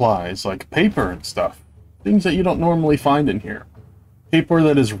just supplies, like paper and stuff. Things that you don't normally find in here. Paper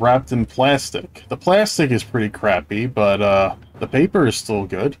that is wrapped in plastic. The plastic is pretty crappy, but the paper is still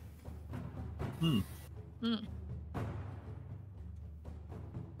good. Hmm.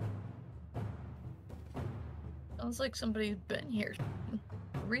 Sounds like somebody's been here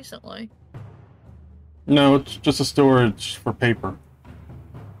recently. No, it's just a storage for paper.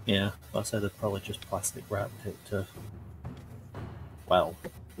 Yeah, I said they've probably just plastic wrapped it to... Well,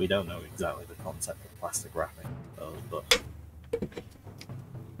 we don't know exactly the concept of plastic wrapping those, but...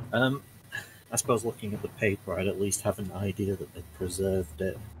 I suppose looking at the paper, I'd at least have an idea that they preserved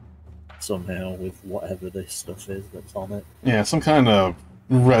it somehow with whatever this stuff is that's on it. Yeah, some kind of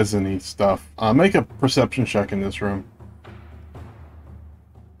resiny stuff. Make a perception check in this room.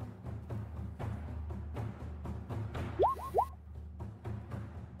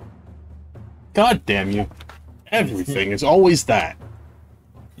 God damn you. Everything is always that.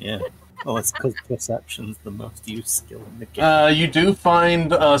 Yeah. Well, it's because perception's the most used skill in the game. You do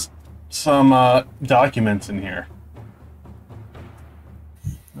find some documents in here.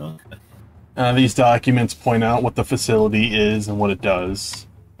 Okay. These documents point out what the facility is and what it does.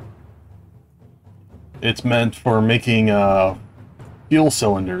 It's meant for making fuel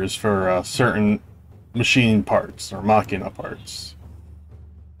cylinders for certain machine parts or machina parts.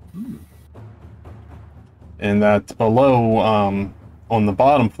 And that below, on the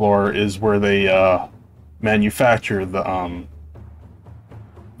bottom floor, is where they manufacture the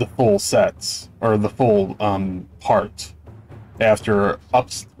full sets or the full part. After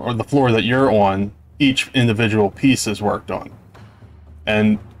or the floor that you're on, each individual piece is worked on,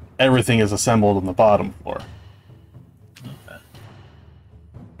 and everything is assembled on the bottom floor. Okay.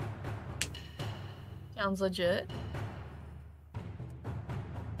 Sounds legit.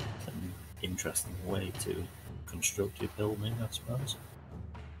 It's an interesting way to construct your building, I suppose.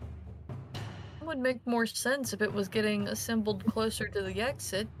 It would make more sense if it was getting assembled closer to the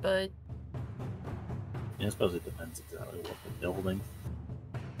exit, but Yeah, I suppose it depends exactly what they're building.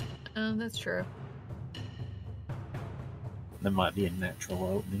 that's true. There might be a natural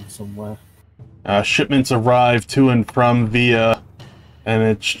opening somewhere. Shipments arrive to and from via, and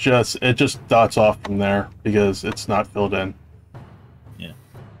it just dots off from there because it's not filled in. Yeah.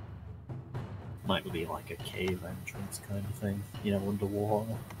 Might be like a cave entrance kind of thing, you know,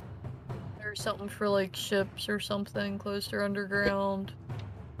 underwater. Or something for like ships or something closer underground.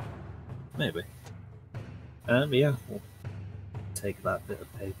 Maybe. Yeah, we'll take that bit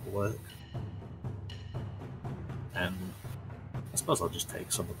of paperwork. And I suppose I'll just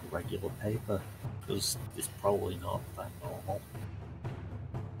take some of the regular paper, because it's probably not that normal.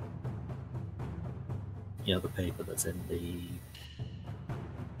 You know, the paper that's in the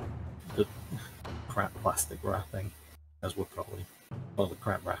crap plastic wrapping, as we're probably, well, the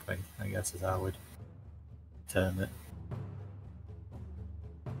crap wrapping, I guess is how I would term it.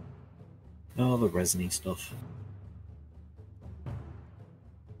 Oh, the resiny stuff.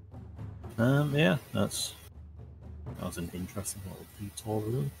 Yeah, that was an interesting little detour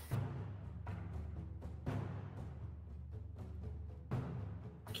room.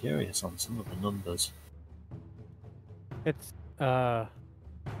 Curious on some of the numbers. It's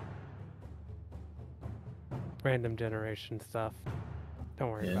random generation stuff. Don't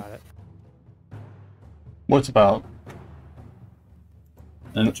worry Yeah. about it. What's about?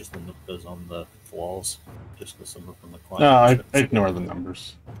 And just the numbers on the floors, just for some of them are quite No, I interesting. ignore the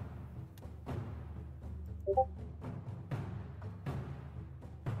numbers.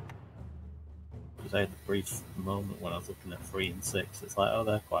 Because I had a brief moment when I was looking at 3 and 6. It's like, oh,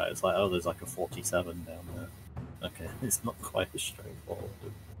 they're quiet. It's like, oh, there's like a 47 down there. Okay, it's not quite as straightforward.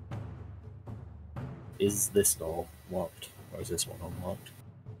 Is this door locked, or is this one unlocked?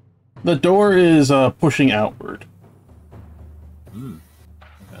 The door is pushing outward, Hmm.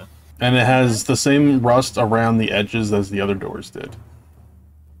 Okay. and it has the same rust around the edges as the other doors did.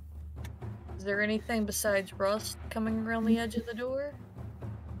 Is there anything besides rust coming around the edge of the door?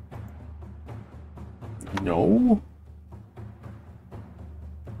 No?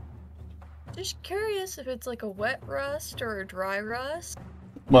 Just curious if it's like a wet rust or a dry rust.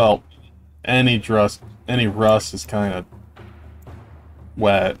 Well, any rust is kind of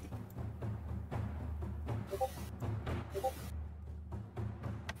wet.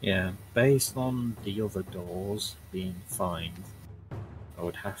 Yeah, based on the other doors being fine, I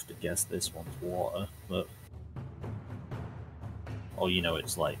would have to guess this one's water, but... Or, you know,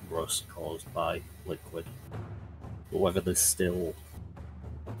 it's like rust caused by liquid. But whether there's still,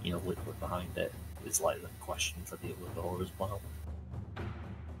 you know, liquid behind it is like the question for the other door as well.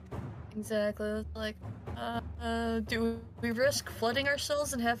 Exactly. It's like, do we risk flooding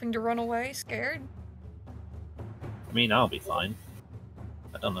ourselves and having to run away scared? I mean, I'll be fine.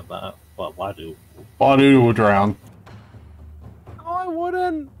 I don't know about... Well, Wadu... Badu will drown. Oh, I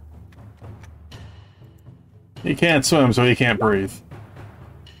wouldn't. He can't swim, so he can't breathe.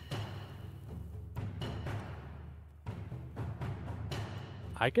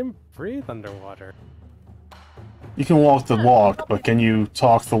 I can breathe underwater. You can walk the walk, but can you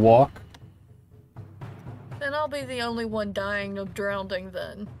talk the walk? Then I'll be the only one dying of drowning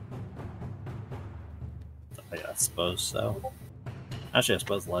then. I suppose so. Actually, I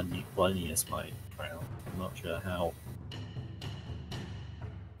suppose Lennius might drown. I'm not sure how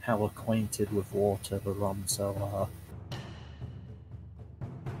how acquainted with water the Ronzo are.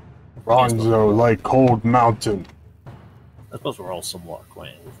 Ronzo like cold mountain. I suppose we're all somewhat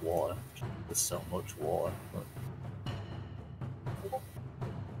acquainted with water. There's so much water. But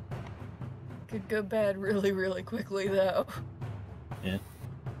Could go bad really, really quickly, though. yeah.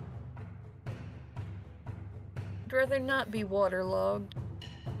 I'd rather not be waterlogged.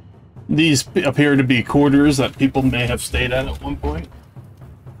 These appear to be quarters that people may have stayed at one point.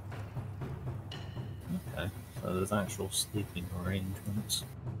 Okay. So there's actual sleeping arrangements.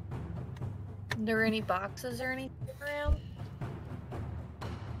 Are there any boxes or anything around?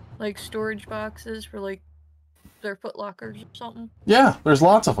 Like storage boxes for like their foot lockers or something? Yeah, there's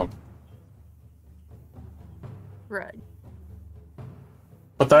lots of them. Right.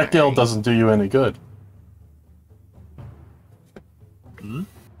 But that guild doesn't do you any good. Hmm?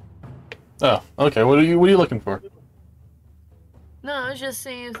 Oh, okay. What are you looking for? No, I was just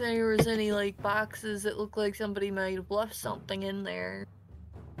seeing if there was any like boxes that looked like somebody might have left something in there.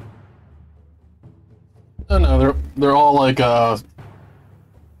 Oh, no, they're all like you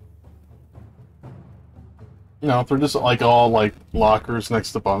know, they're just like all like lockers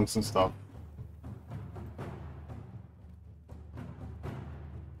next to bunks and stuff.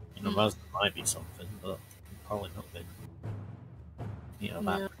 You know, there might be something, but probably not been. You know,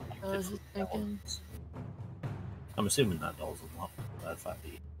 that Yeah, I was protected just from thinking. elements. I'm assuming that door's unlocked. The fact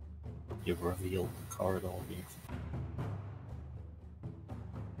that you've revealed the corridor being.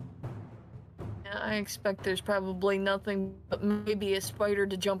 Yeah, I expect there's probably nothing but maybe a spider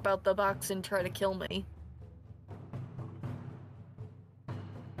to jump out the box and try to kill me.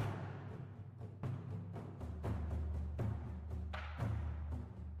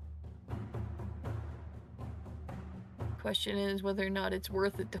 Question is whether or not it's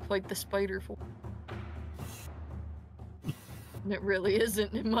worth it to fight the spider for. And it really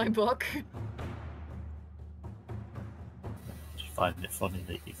isn't in my book. Just find it funny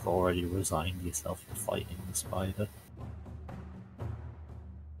that you've already resigned yourself to fighting the spider.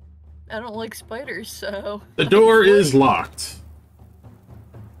 I don't like spiders, so... The door is locked.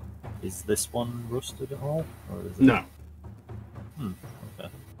 Is this one rusted at all? Or is it... No. Okay.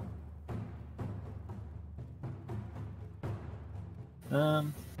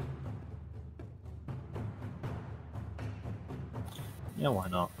 Yeah, why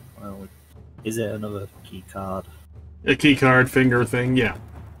not? Is it another key card? A key card finger thing, yeah.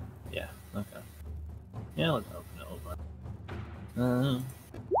 Yeah, okay. Yeah, let's open it up.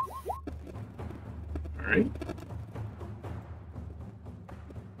 Alright.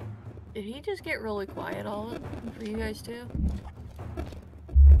 Did he just get really quiet all for you guys too?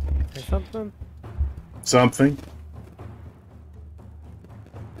 Say something? Something.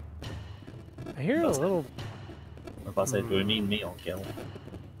 I hear a little. If I say, do we mean me or Gil?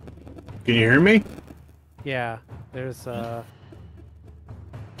 Can you hear me? Yeah, there's I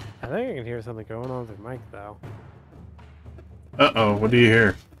think I can hear something going on with the mic though. Uh-oh, what do you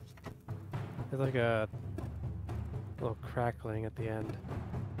hear? There's like a little crackling at the end.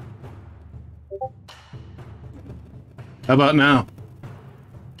 How about now?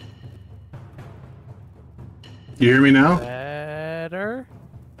 You hear me now? Better?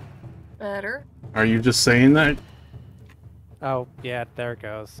 Better? Are you just saying that? Oh, yeah, there it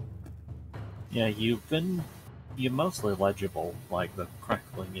goes. Yeah, you're mostly legible, like the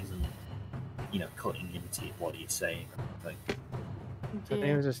crackling isn't, cutting into what he's saying or anything. I think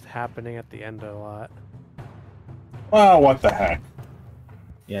it was just happening at the end a lot. Well, what the heck?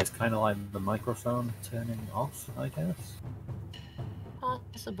 Yeah, it's kind of like the microphone turning off, I guess.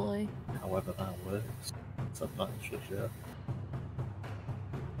 Possibly. However that works. So I'm not actually sure.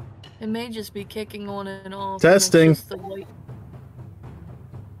 It may just be kicking on and off. Testing. And it's just the light.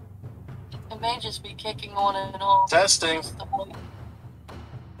 It may just be kicking on and off. Testing. It's just the light.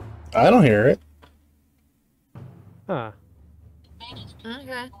 I don't hear it. Huh.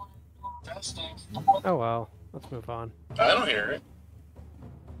 Okay. Testing. Oh well. Let's move on. I don't hear it.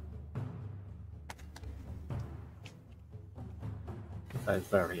 That's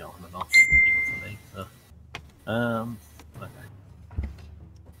very on and off for me. So. Okay.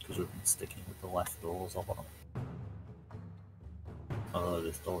 Because we've been sticking with the left doors a lot. Although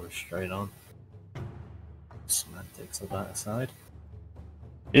this door is straight on. Semantics of that aside.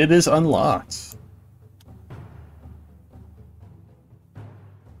 It is unlocked.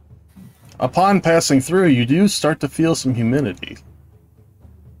 Upon passing through, you do start to feel some humidity.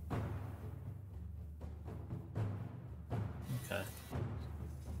 Okay.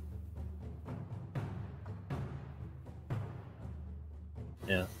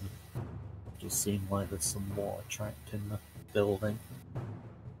 Yeah. It just seemed like there's some water trapped in the building.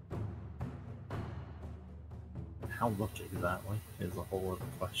 how much exactly is a whole other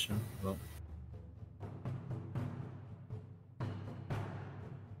question. But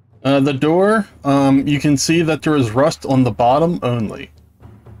The door, you can see that there is rust on the bottom only.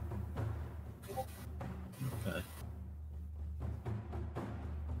 okay.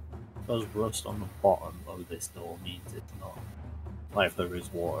 Does rust on the bottom of this door means it's not, like if there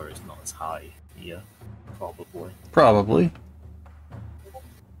is water, it's not as high here, probably. Probably.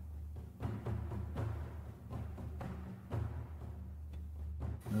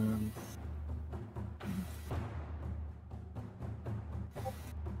 Um,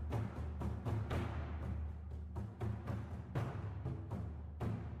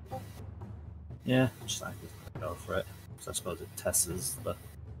 yeah, just like go for it. So I suppose it tests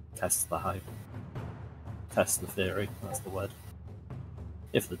the hype, tests the theory. That's the word.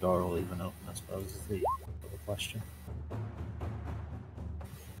 If the door will even open, I suppose is the other question.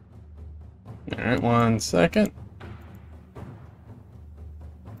 All right, 1 second.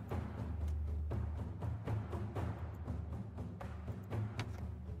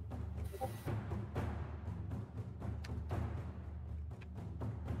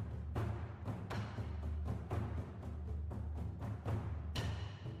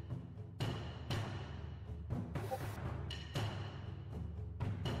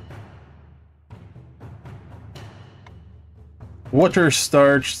 Water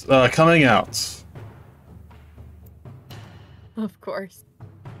starts coming out. Of course.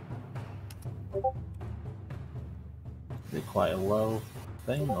 Is it quite a low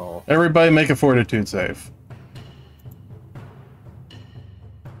thing, or Everybody make a fortitude save.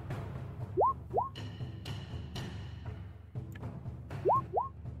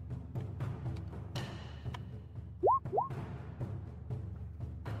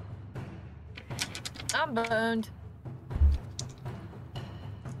 I'm boned.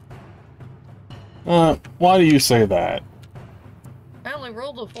 Why do you say that? I only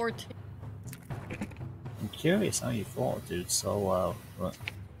rolled a 14. I'm curious how you fortitude so low. But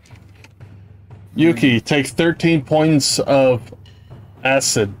Yuki, take 13 points of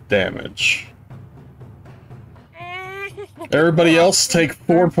acid damage. Everybody else take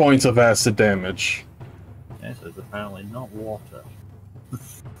 4 points of acid damage. yeah, so it's apparently not water.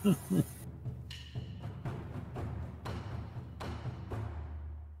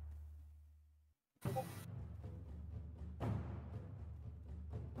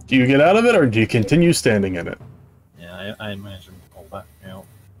 Do you get out of it, or do you continue standing in it? Yeah, I imagine all that out.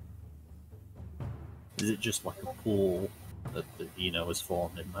 Is it just like a pool that is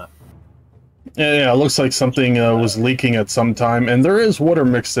formed in that? Yeah, it looks like something was leaking at some time, and there is water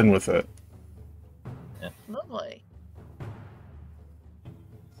mixed in with it. Lovely.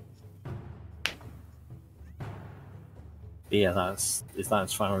 But yeah, is that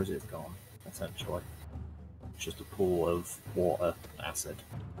as far as it's gone, essentially? It's just a pool of water, acid.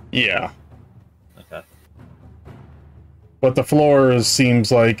 Yeah. Okay. But the floor seems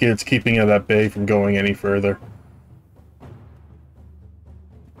like it's keeping it at bay from going any further.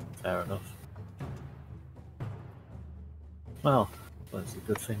 Fair enough. Well, it's a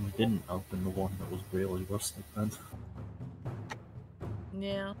good thing we didn't open the one that was really rusted then.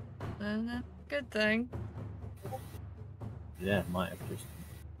 Yeah. Good thing. Yeah, it might have just...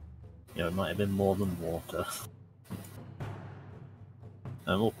 it might have been more than water.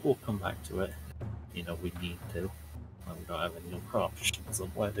 And we'll come back to it. We need to. We don't have any other options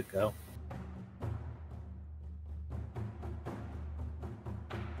of where to go.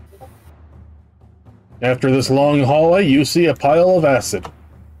 After this long hallway, you see a pile of acid.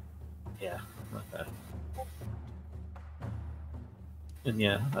 Yeah, okay. And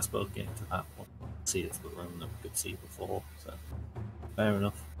yeah, I suppose getting to that one, see it's the room that we could see before, so fair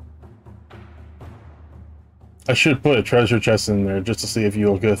enough. I should put a treasure chest in there just to see if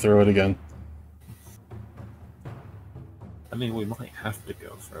you'll go through it again. I mean, we might have to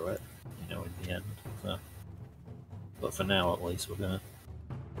go through it, in the end. So. But for now, at least, we're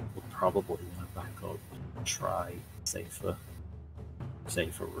probably gonna back up and try safer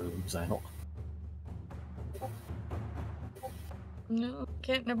rooms out. No,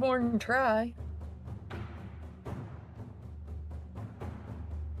 can't no more than try.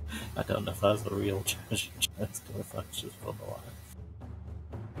 I don't know if that's the real treasure chest or if that's just for the life.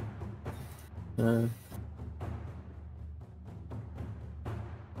 I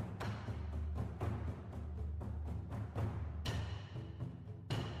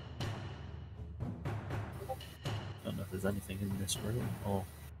don't know if there's anything in this room or.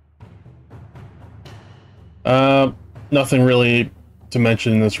 Nothing really to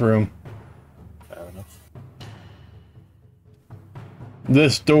mention in this room. Fair enough.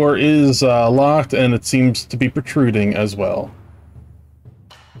 This door is locked, and it seems to be protruding as well.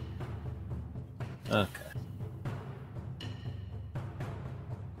 Okay.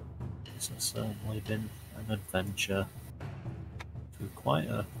 This has certainly been an adventure through quite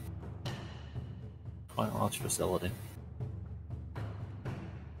a large facility.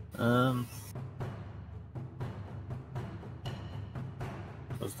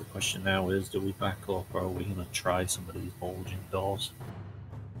 Suppose the question now is, do we back up, or are we going to try some of these bulging doors?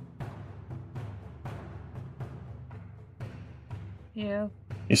 Yeah.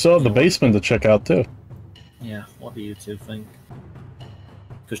 You still have the basement to check out, too. Yeah, what do you two think?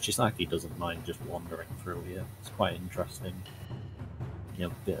 Because Chisaki doesn't mind just wandering through here. It's quite interesting. You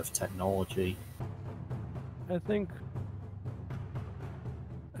know, bit of technology. I think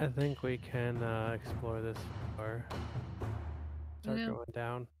we can explore this floor. Start Yeah. going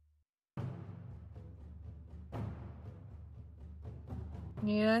down.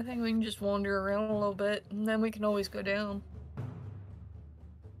 Yeah, I think we can just wander around a little bit, and then we can always go down.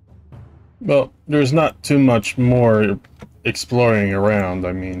 Well, there's not too much more exploring around.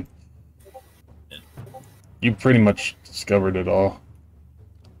 I mean, you pretty much discovered it all.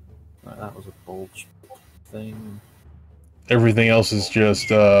 Right, that was a bulge thing. Everything else is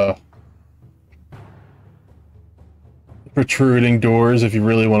just protruding doors if you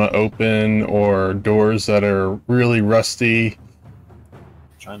really want to open, or doors that are really rusty. I'm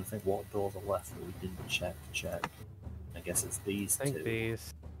trying to think what doors are left that we didn't check. I guess it's these I think two.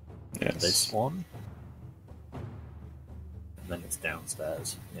 these. Yes. This one. And then it's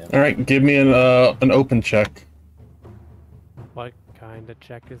downstairs. Yeah. Alright, give me an open check. What kind of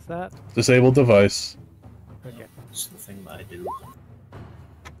check is that? Disabled device. Okay. It's the thing that I do.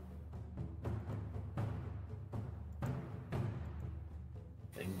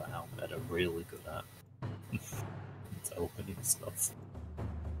 Thing that Alped are really good at. It's opening stuff.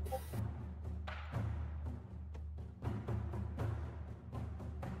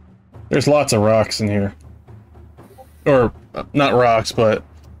 There's lots of rocks in here. Or, not rocks, but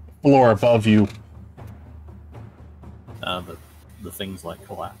floor above you. The things like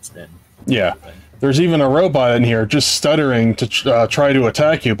collapsed in. Yeah. There's even a robot in here just stuttering to try to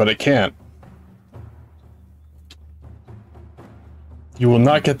attack you, but it can't. You will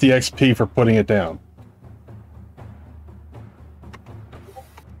not get the XP for putting it down.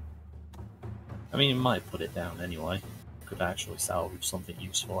 I mean, you might put it down anyway. Could actually salvage something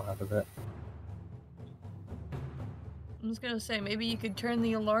useful out of it. I was gonna say, maybe you could turn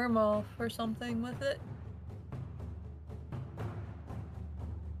the alarm off or something with it.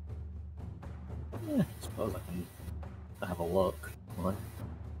 Yeah, I suppose I can have a look. Like,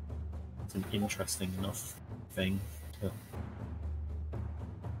 it's an interesting enough thing to,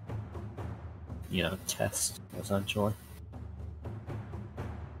 you know, test, essentially.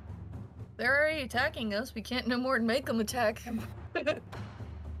 They're already attacking us. We can't no more than make them attack.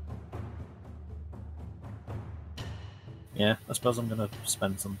 Yeah, I suppose I'm gonna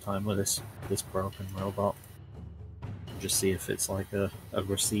spend some time with this broken robot. Just see if it's like a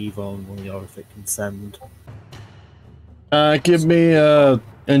receive only, or if it can send. Give me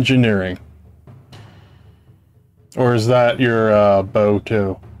engineering. Or is that your bow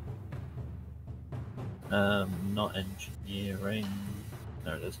too? Not engineering.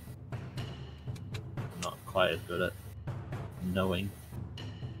 There it is. I'm not quite as good at knowing.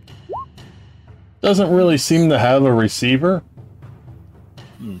 Doesn't really seem to have a receiver.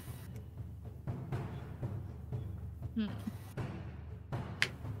 Hmm.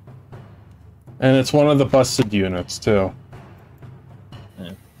 And it's one of the busted units too.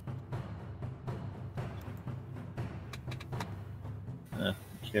 Yeah. I'm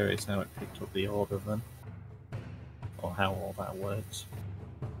curious how it picked up the order then. Or how all that works.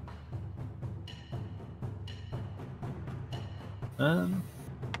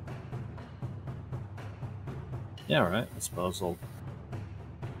 Yeah, right, I suppose I'll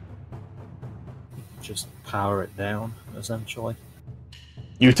just power it down, essentially.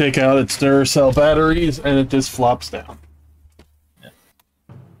 You take out its Duracell batteries, and it just flops down. Yeah.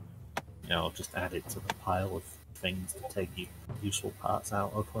 Yeah, I'll just add it to the pile of things to take useful parts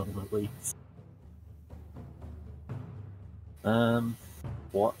out of when we leave.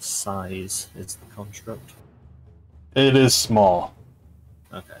 What size is the construct? It is small.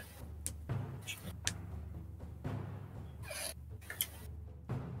 Okay.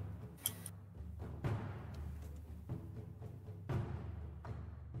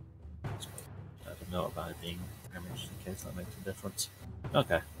 I don't know about it being damaged in case that makes a difference.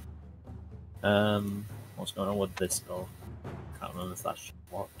 Okay. What's going on with this door? Can't remember if that's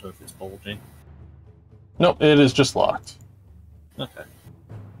locked or if it's bulging. Nope, it is just locked. Okay.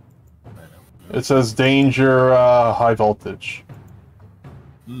 It says danger, high voltage.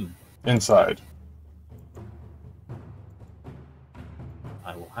 Inside.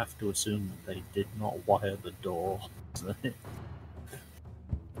 I will have to assume that they did not wire the door.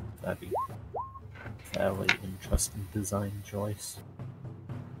 That'd be a fairly interesting design choice.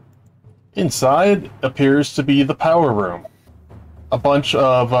 Inside appears to be the power room. A bunch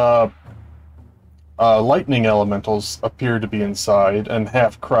of lightning elementals appear to be inside, and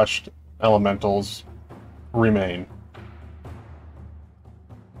half-crushed elementals remain.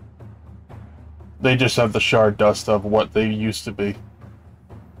 They just have the shard dust of what they used to be.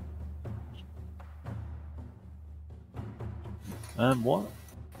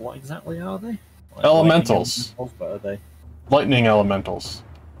 What exactly are they? Like Elementals. What are they? Lightning elementals.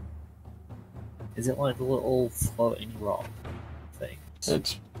 Is it like the little floating rock things?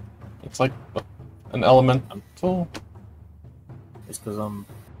 It's like an elemental. It's because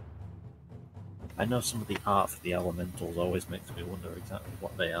I know some of the art for the elementals always makes me wonder exactly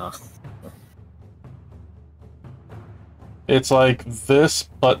what they are. It's like this,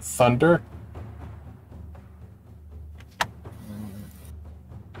 but thunder.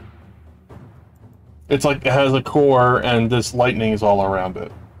 It's like it has a core, and this lightning is all around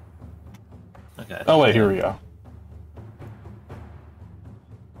it. Okay. Oh wait, here we go.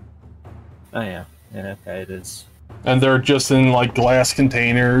 Oh yeah. Yeah, okay, it is. And they're just in like glass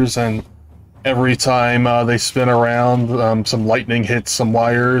containers, and every time they spin around, some lightning hits some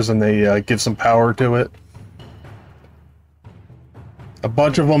wires, and they give some power to it. A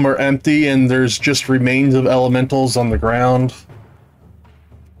bunch of them are empty, and there's just remains of elementals on the ground.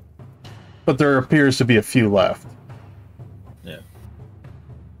 But there appears to be a few left. Yeah.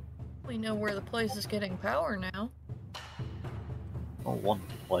 We know where the place is getting power now. Or one of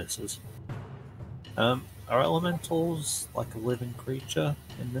the places. Are elementals like a living creature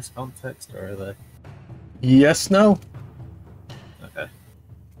in this context, or are they? Yes, no? Okay.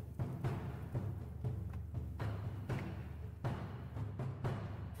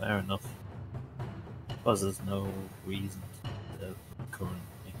 Fair enough. I suppose there's no reason to currently.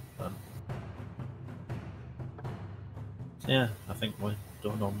 Yeah, I think we're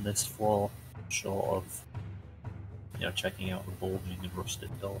done on this floor, short of, checking out the bulging and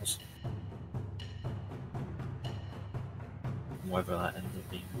rusted doors. Whether that ends up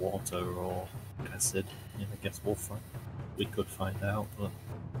being water or acid, I guess we could find out, but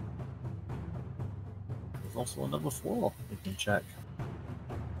there's also another floor we can check.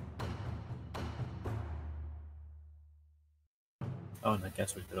 Oh, and I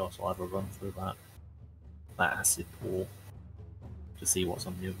guess we could also have a run through that acid pool to see what's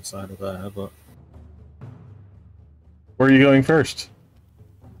on the other side of there, but... Where are you going first?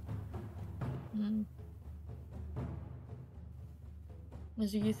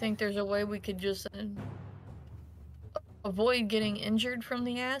 Do you think there's a way we could just avoid getting injured from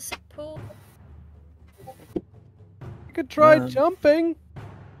the acid pool? You could try jumping.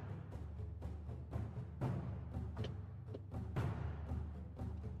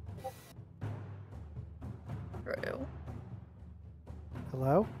 True.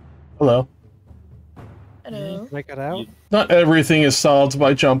 Hello? Hello. Hello. Can I get out? Not everything is solved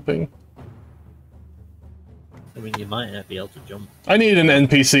by jumping. I mean, you might not be able to jump. I need an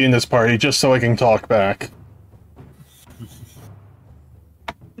NPC in this party just so I can talk back.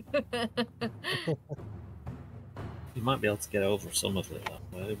 You might be able to get over some of it that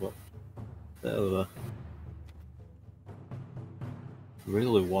way, but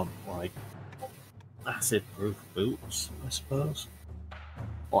really want like acid-proof boots, I suppose,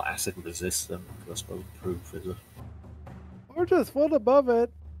 or acid-resistant. I suppose proof is Or just one above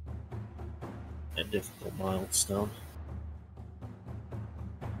it. a difficult milestone.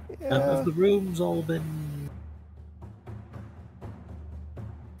 Yeah. Have the rooms all been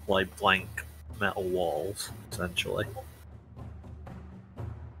like blank metal walls, essentially?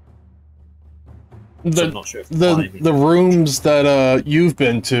 So I'm not sure if The rooms that you've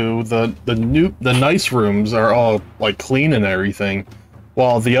been to, the nice rooms are all like clean and everything,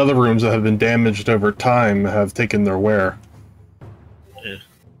 while the other rooms that have been damaged over time have taken their wear. Yeah.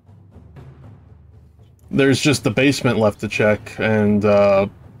 There's just the basement left to check, and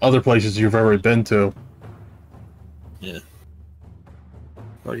other places you've already been to. Yeah.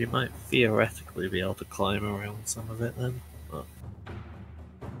 Well, you might theoretically be able to climb around some of it then, but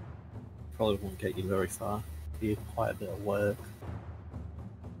probably won't get you very far. Be quite a bit of work.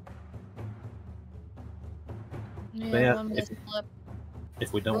 Yeah, But yeah,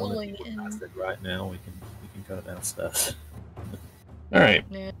 if we don't want to deal with acid right now, we can go downstairs. All right,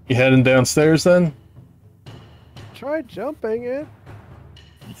 Yeah. you heading downstairs then? Try jumping it.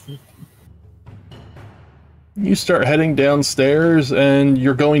 you start heading downstairs, and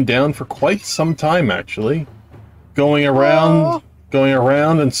you're going down for quite some time, actually. Going around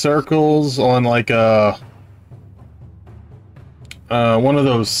in circles on like a one of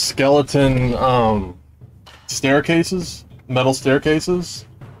those skeleton staircases, metal staircases.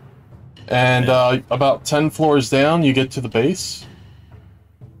 And about 10 floors down, you get to the base.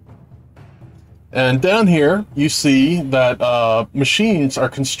 And down here, you see that machines are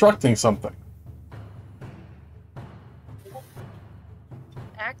constructing something.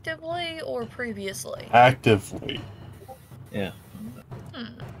 Actively or previously? Actively. Yeah.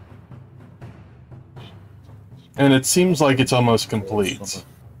 And it seems like it's almost complete.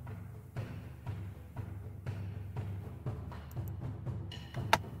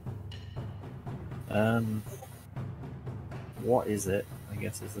 What is it, I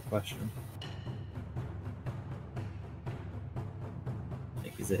guess is the question.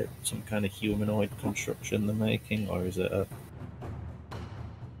 Like, is it some kind of humanoid construction they're making, or is it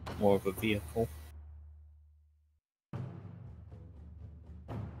more of a vehicle?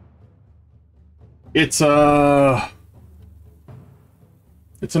 It's an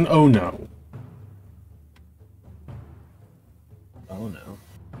oh no. Oh no.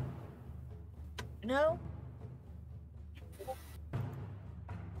 No?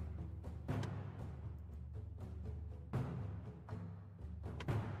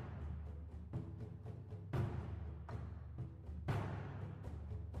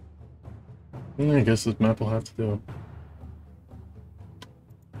 I guess this map will have to do.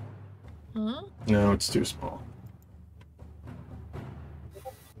 Huh? No, it's too small.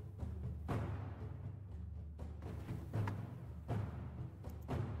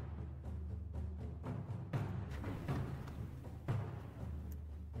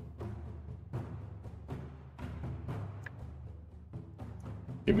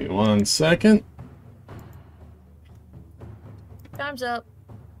 Give me 1 second. Time's up.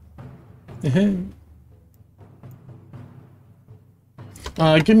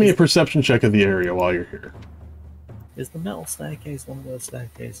 Give me a perception check of the area while you're here. Is the metal staircase one of those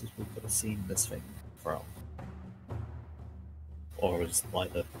staircases we could have seen this thing from? Or is there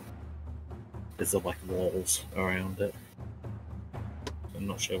like walls around it? I'm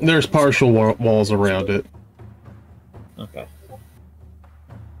not sure. There's partial walls around it. Okay.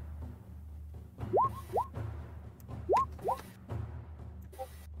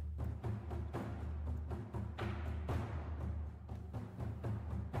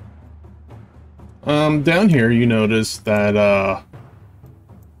 Down here you notice that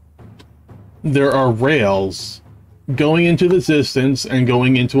there are rails going into the distance and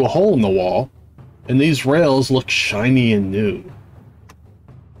going into a hole in the wall, and these rails look shiny and new.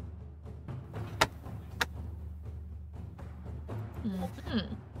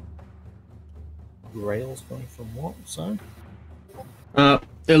 Rails going from what, son?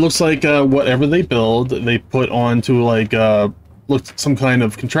 It looks like whatever they build, they put onto like some kind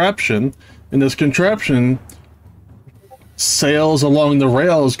of contraption, and this contraption sails along the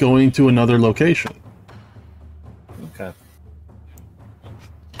rails going to another location. Okay.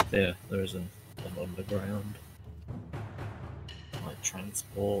 Yeah, there's an underground like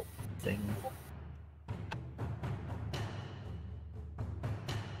transport thing.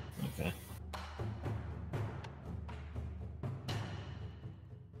 Okay.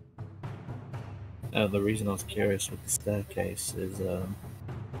 The reason I was curious with the staircase is,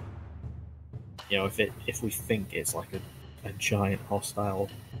 you know, if we think it's like a giant hostile,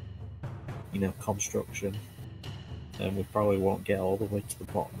 you know, construction, then we probably won't get all the way to the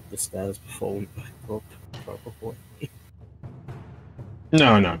bottom of the stairs before we back up, probably.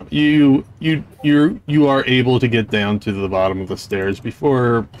 No. You are able to get down to the bottom of the stairs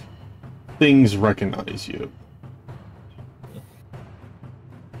before things recognize you.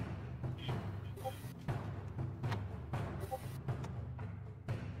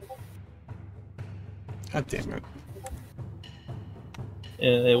 God damn it.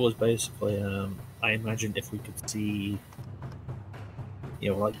 It was basically, I imagined if we could see, you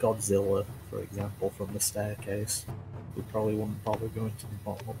know, like Godzilla, for example, from the staircase, we probably wouldn't bother going to the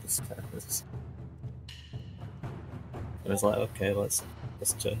bottom of the stairs. It was like, okay, let's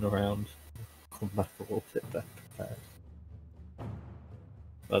turn around, come back a little bit better prepared.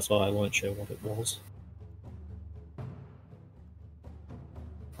 That's why I weren't sure what it was.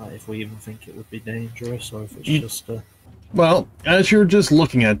 Like, if we even think it would be dangerous, or if it's just a... Well, as you're just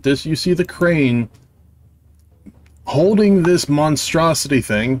looking at this, you see the crane holding this monstrosity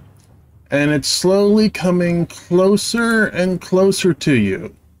thing, and it's slowly coming closer and closer to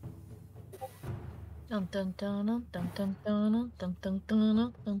you. Dun dun dun dun dun dun dun dun dun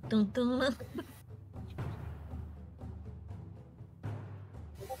dun dun dun dun.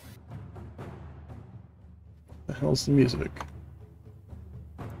 The hell's the music?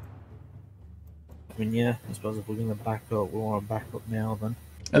 I mean, yeah, I suppose if we're going to back up, we want to back up now then.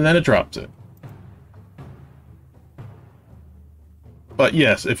 And then it drops it. But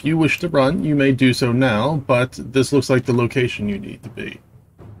yes, if you wish to run, you may do so now, but this looks like the location you need to be.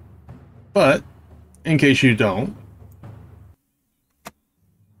 But, in case you don't,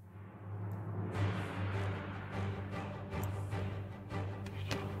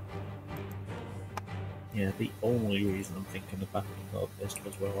 Yeah, the only reason I'm thinking of backing up is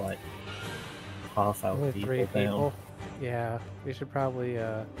because we're like half our Only people 3 down. people. Yeah, we should probably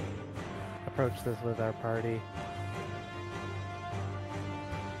approach this with our party.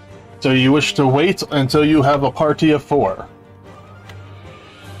 so you wish to wait until you have a party of 4.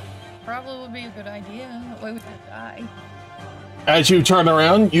 Probably would be a good idea. That way we don't die. As you turn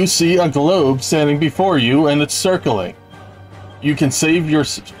around, you see a globe standing before you, and it's circling. You can save your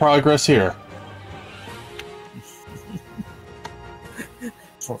progress here. I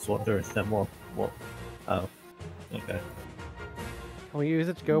was wondering then what? Oh, okay. Can we use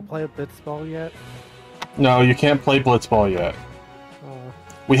it to go play Blitzball yet? No, you can't play Blitzball yet. Oh.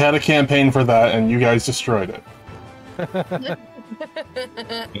 We had a campaign for that, and you guys destroyed it.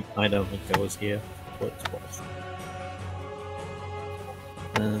 I don't think I was here. But it was.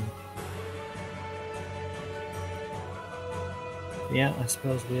 Yeah, I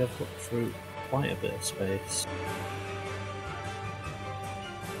suppose we have got through quite a bit of space.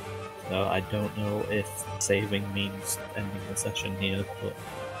 So I don't know if saving means ending the session here, but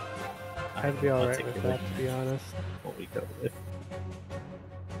I'd be alright with that, to be honest. what we go with.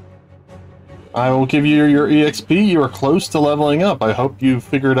 I will give you your EXP. You are close to leveling up. I hope you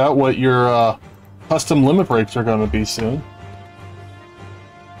figured out what your custom limit breaks are going to be soon.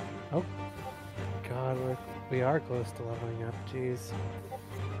 Oh, God, we are close to leveling up, jeez.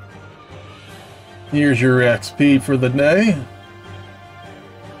 Here's your XP for the day.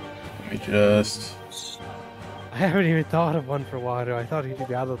 Let me just... I haven't even thought of one for Wado. I thought he'd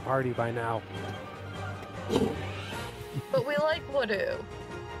be out of the party by now. But we like Wadu.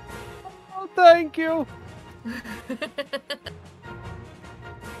 Oh, thank you!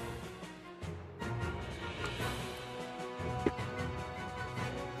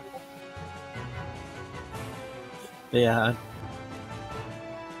 But yeah, I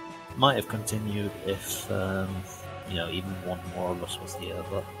might have continued if, you know, even one more of us was here,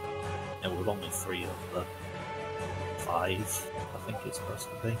 but you know, we're only 3 of the 5, I think it's supposed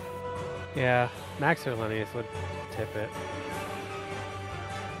to be. Yeah, Max or Linnaeus would tip it.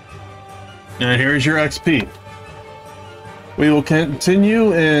 And here's your XP. We will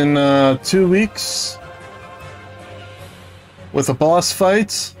continue in 2 weeks with a boss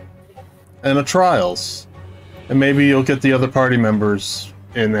fight and a trials. And maybe you'll get the other party members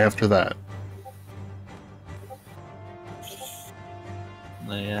in after that.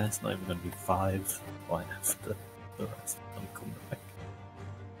 No, yeah, it's not even going to be 5 right after the rest of them come back.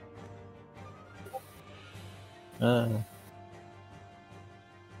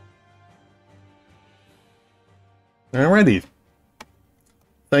 Alrighty.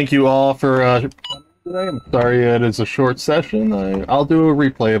 Thank you all for coming today. I'm sorry it is a short session. I'll do a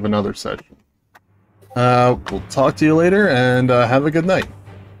replay of another session. We'll talk to you later, and have a good night.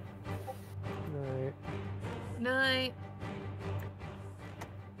 Right. Night.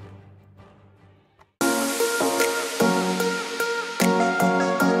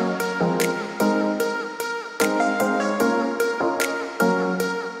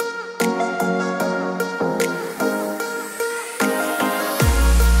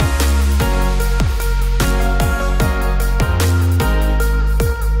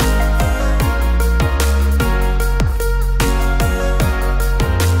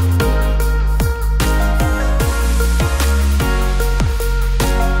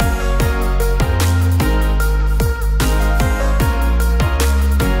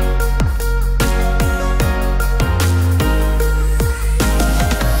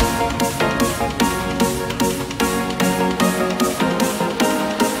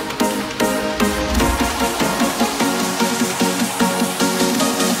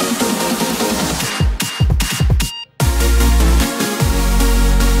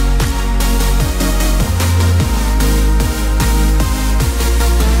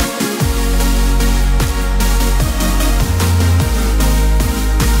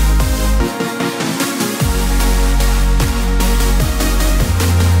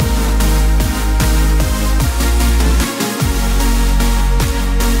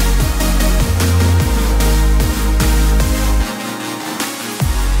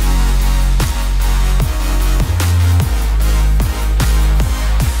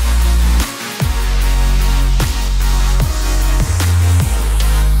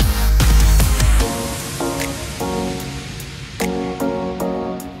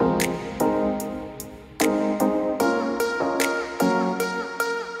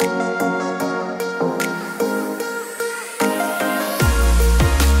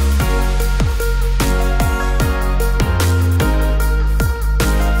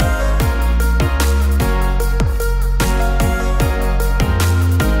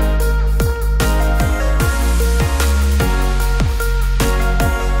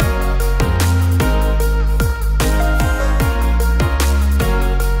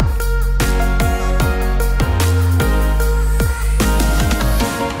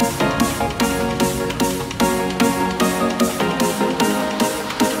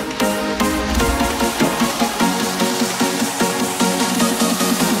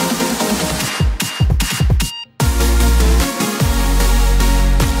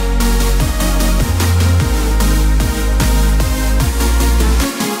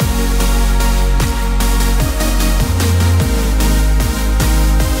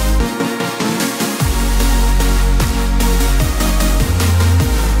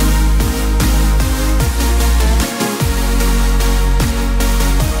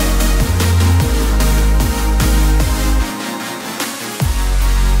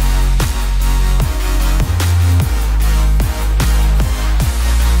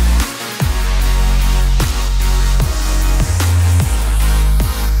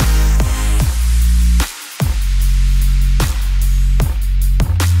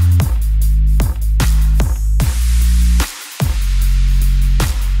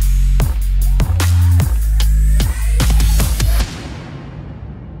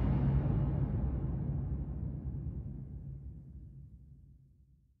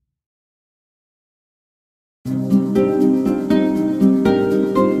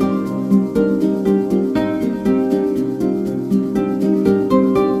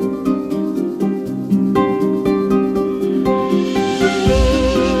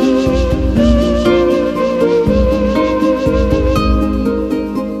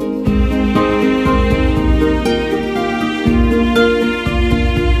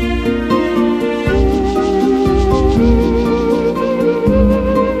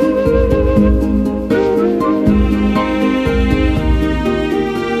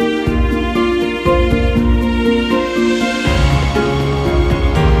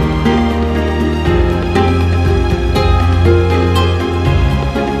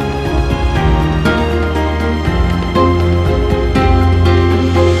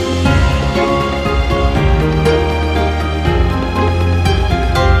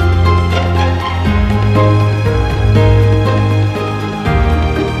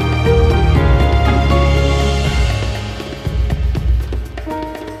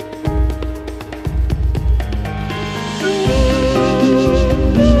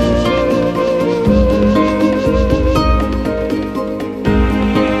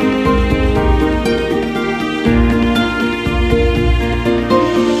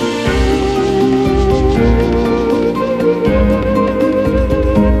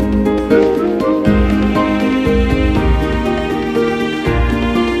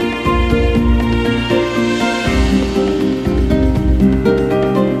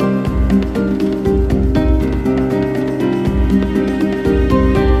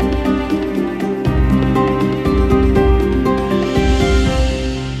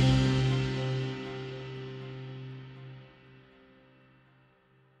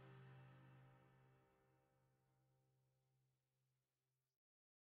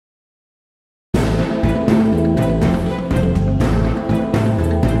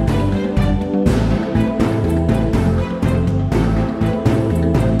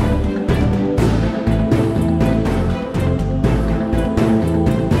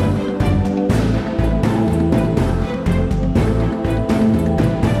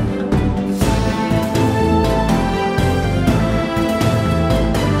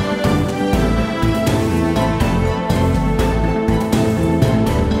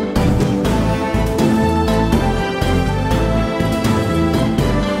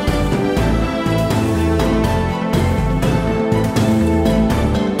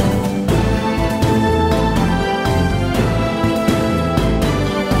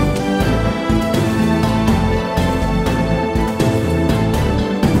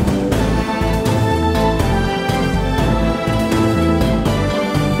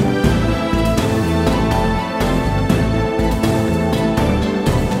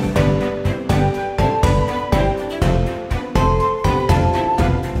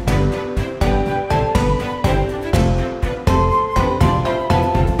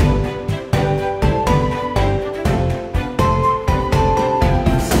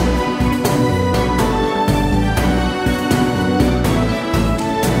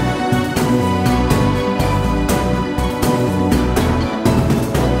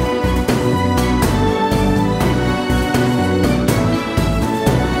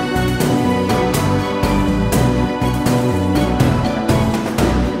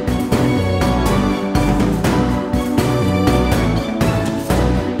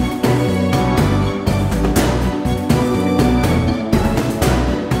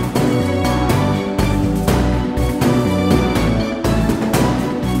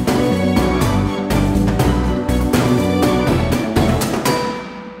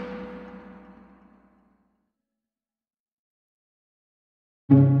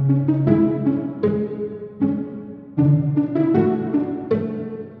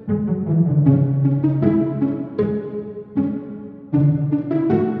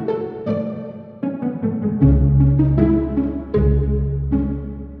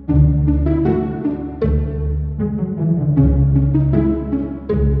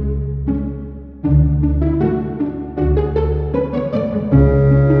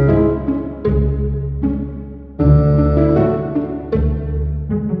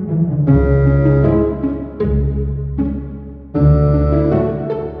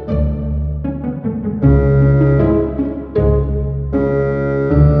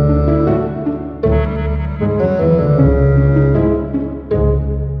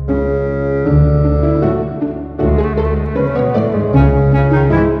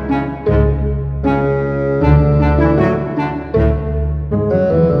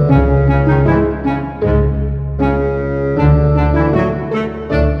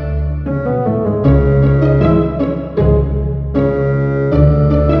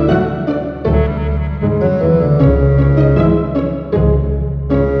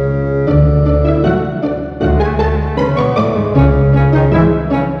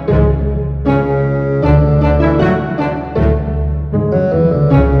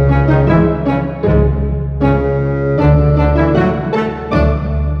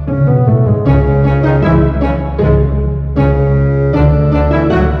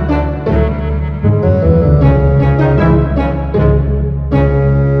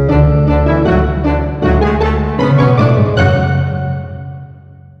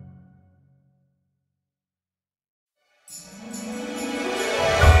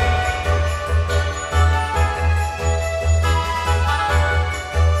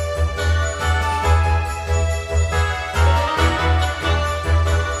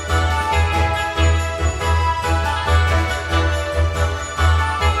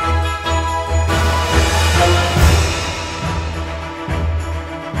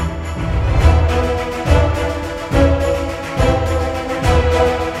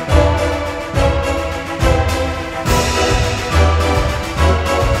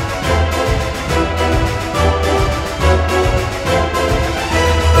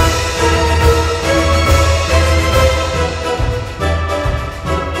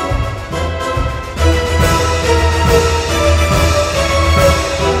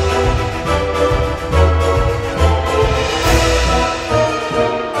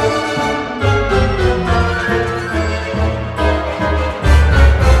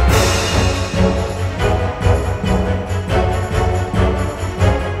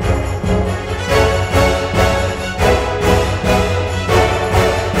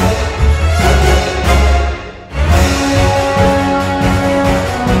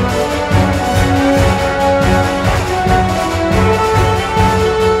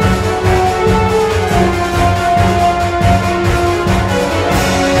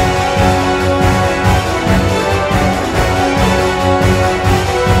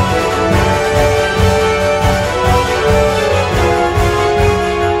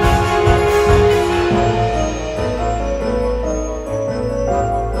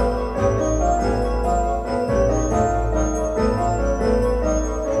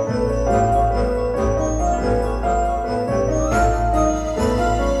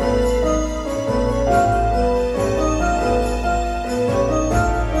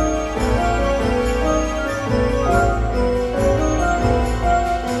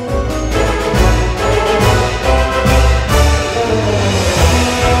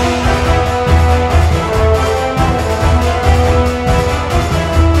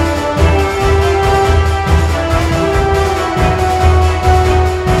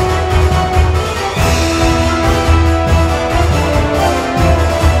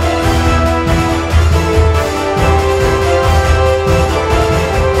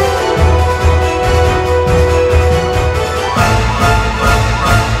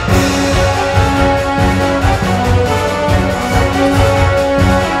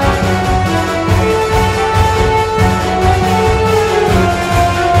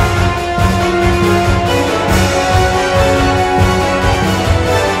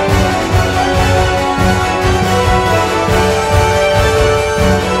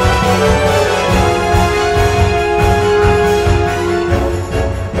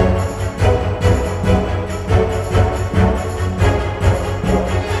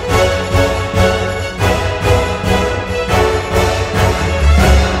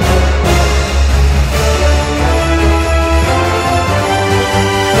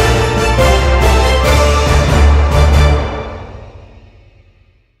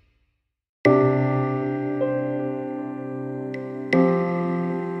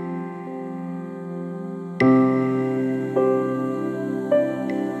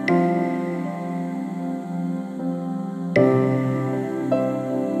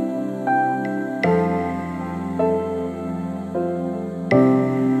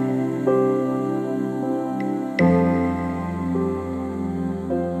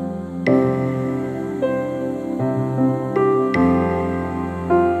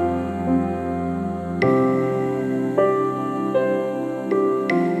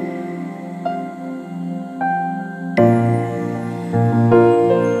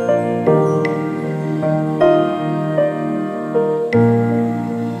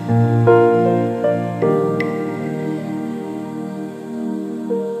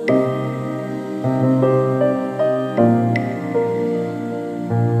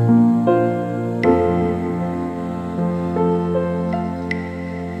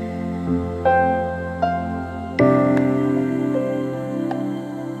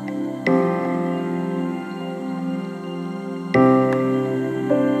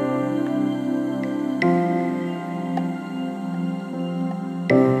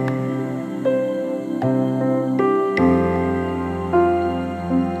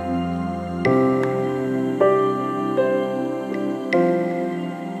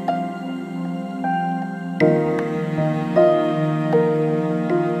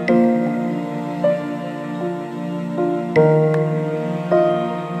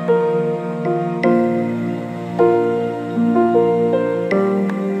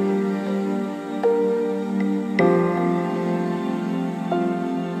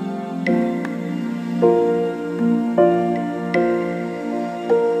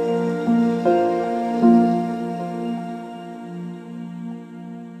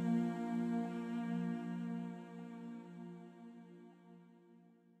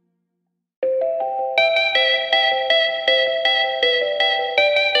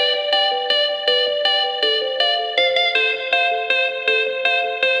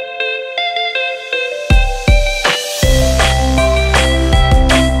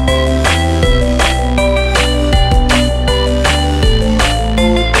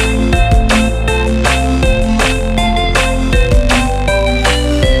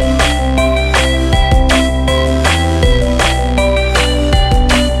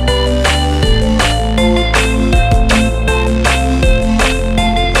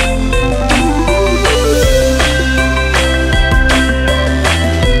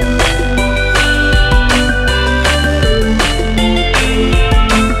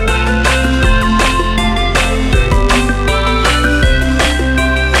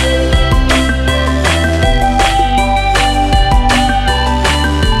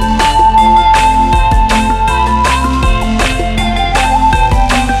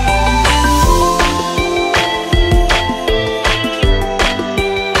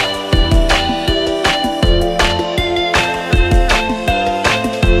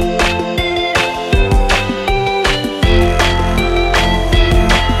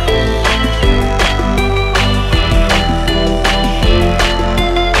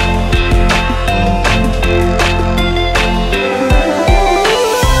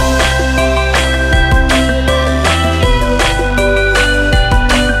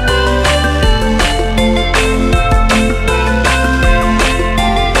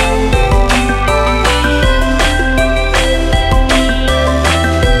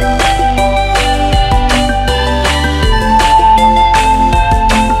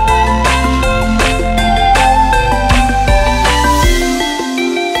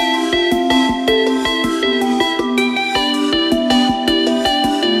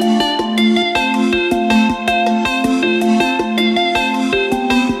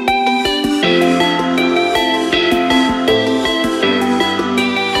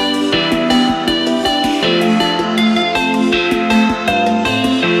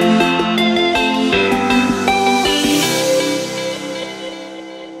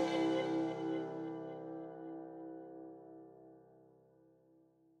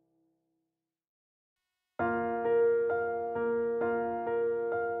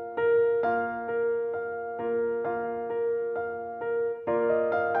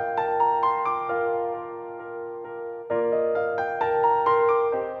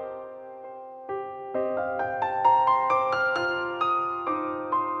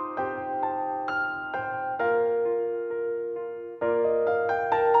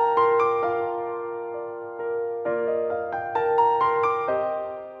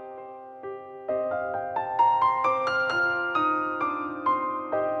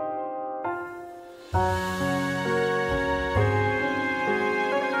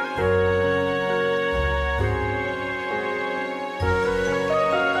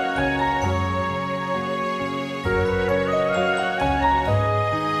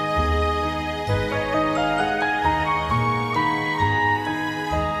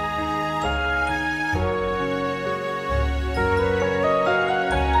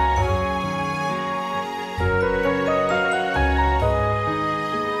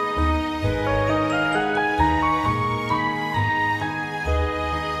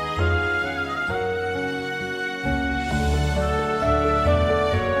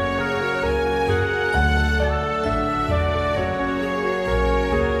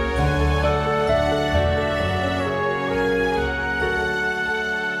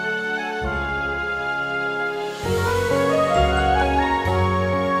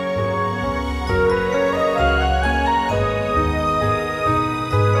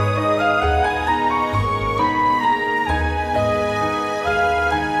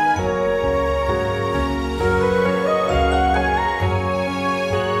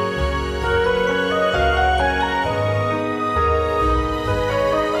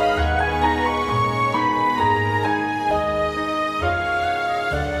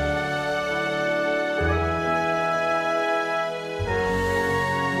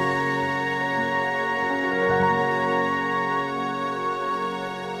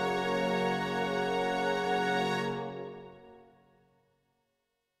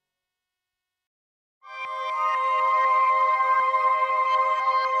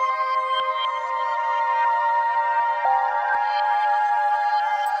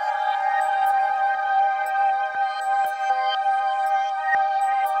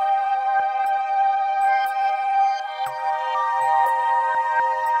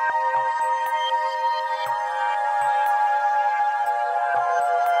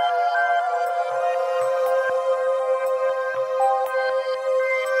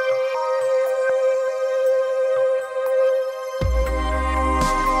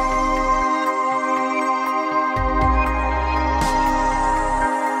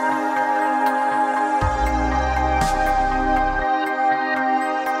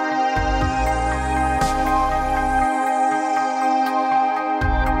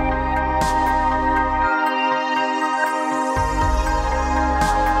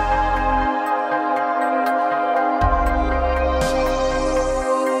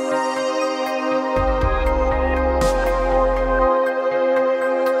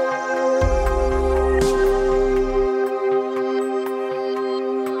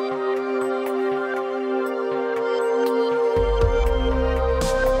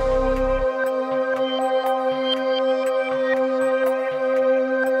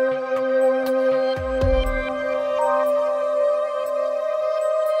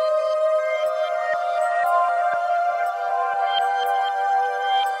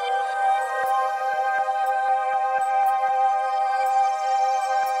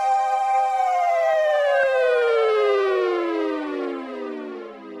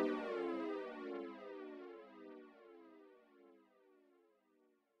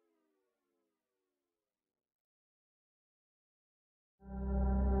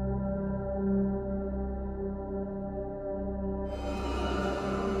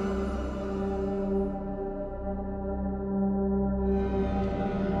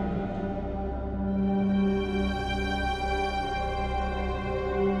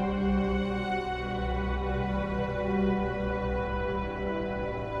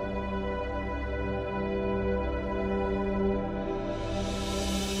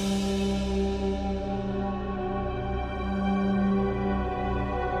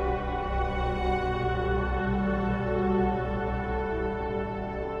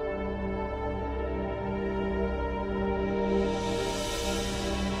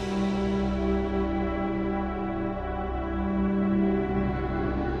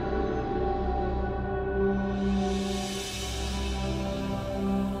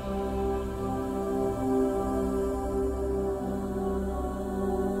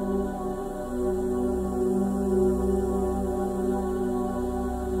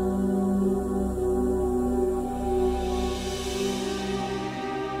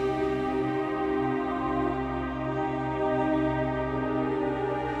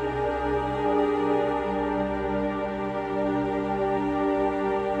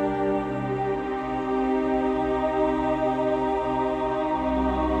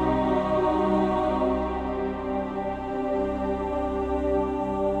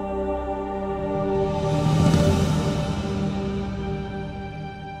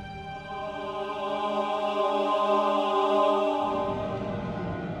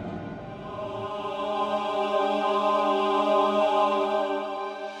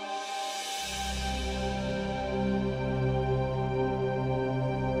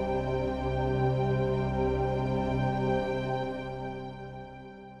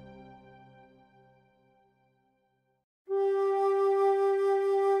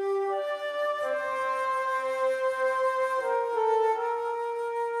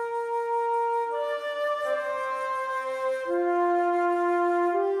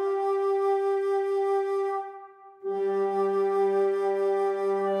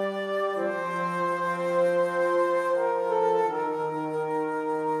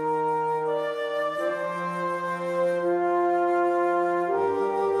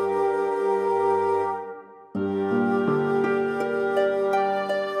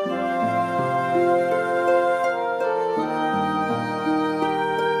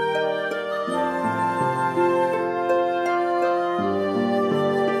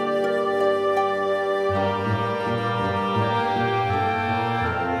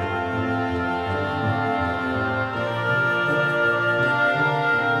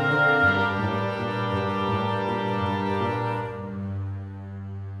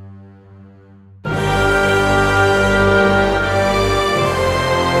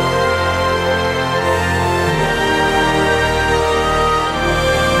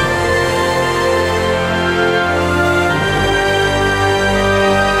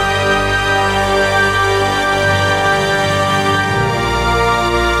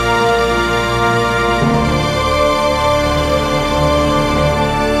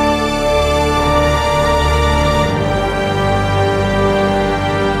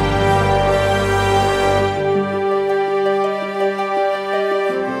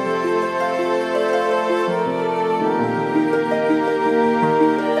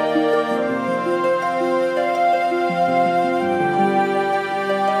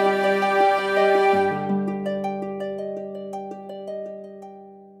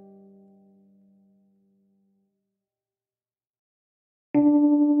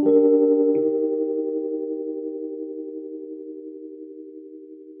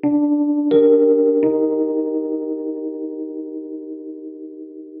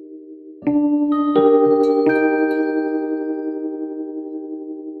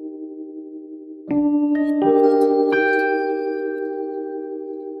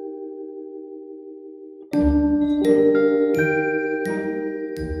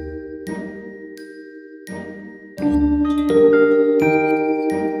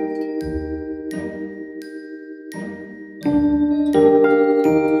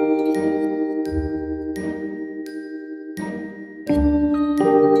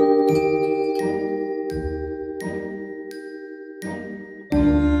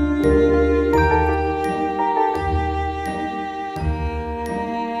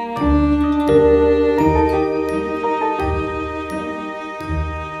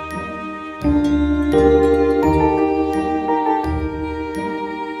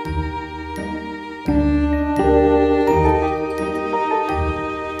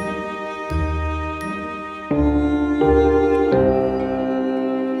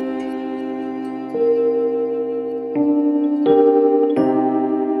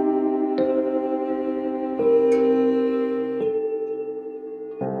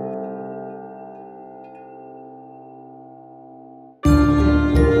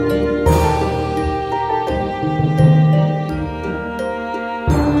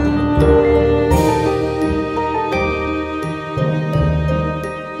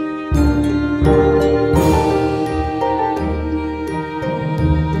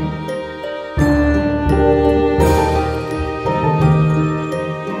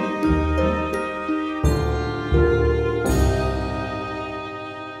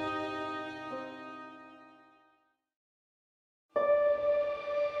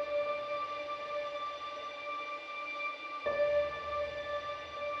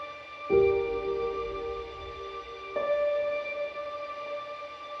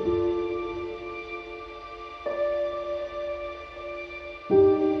 you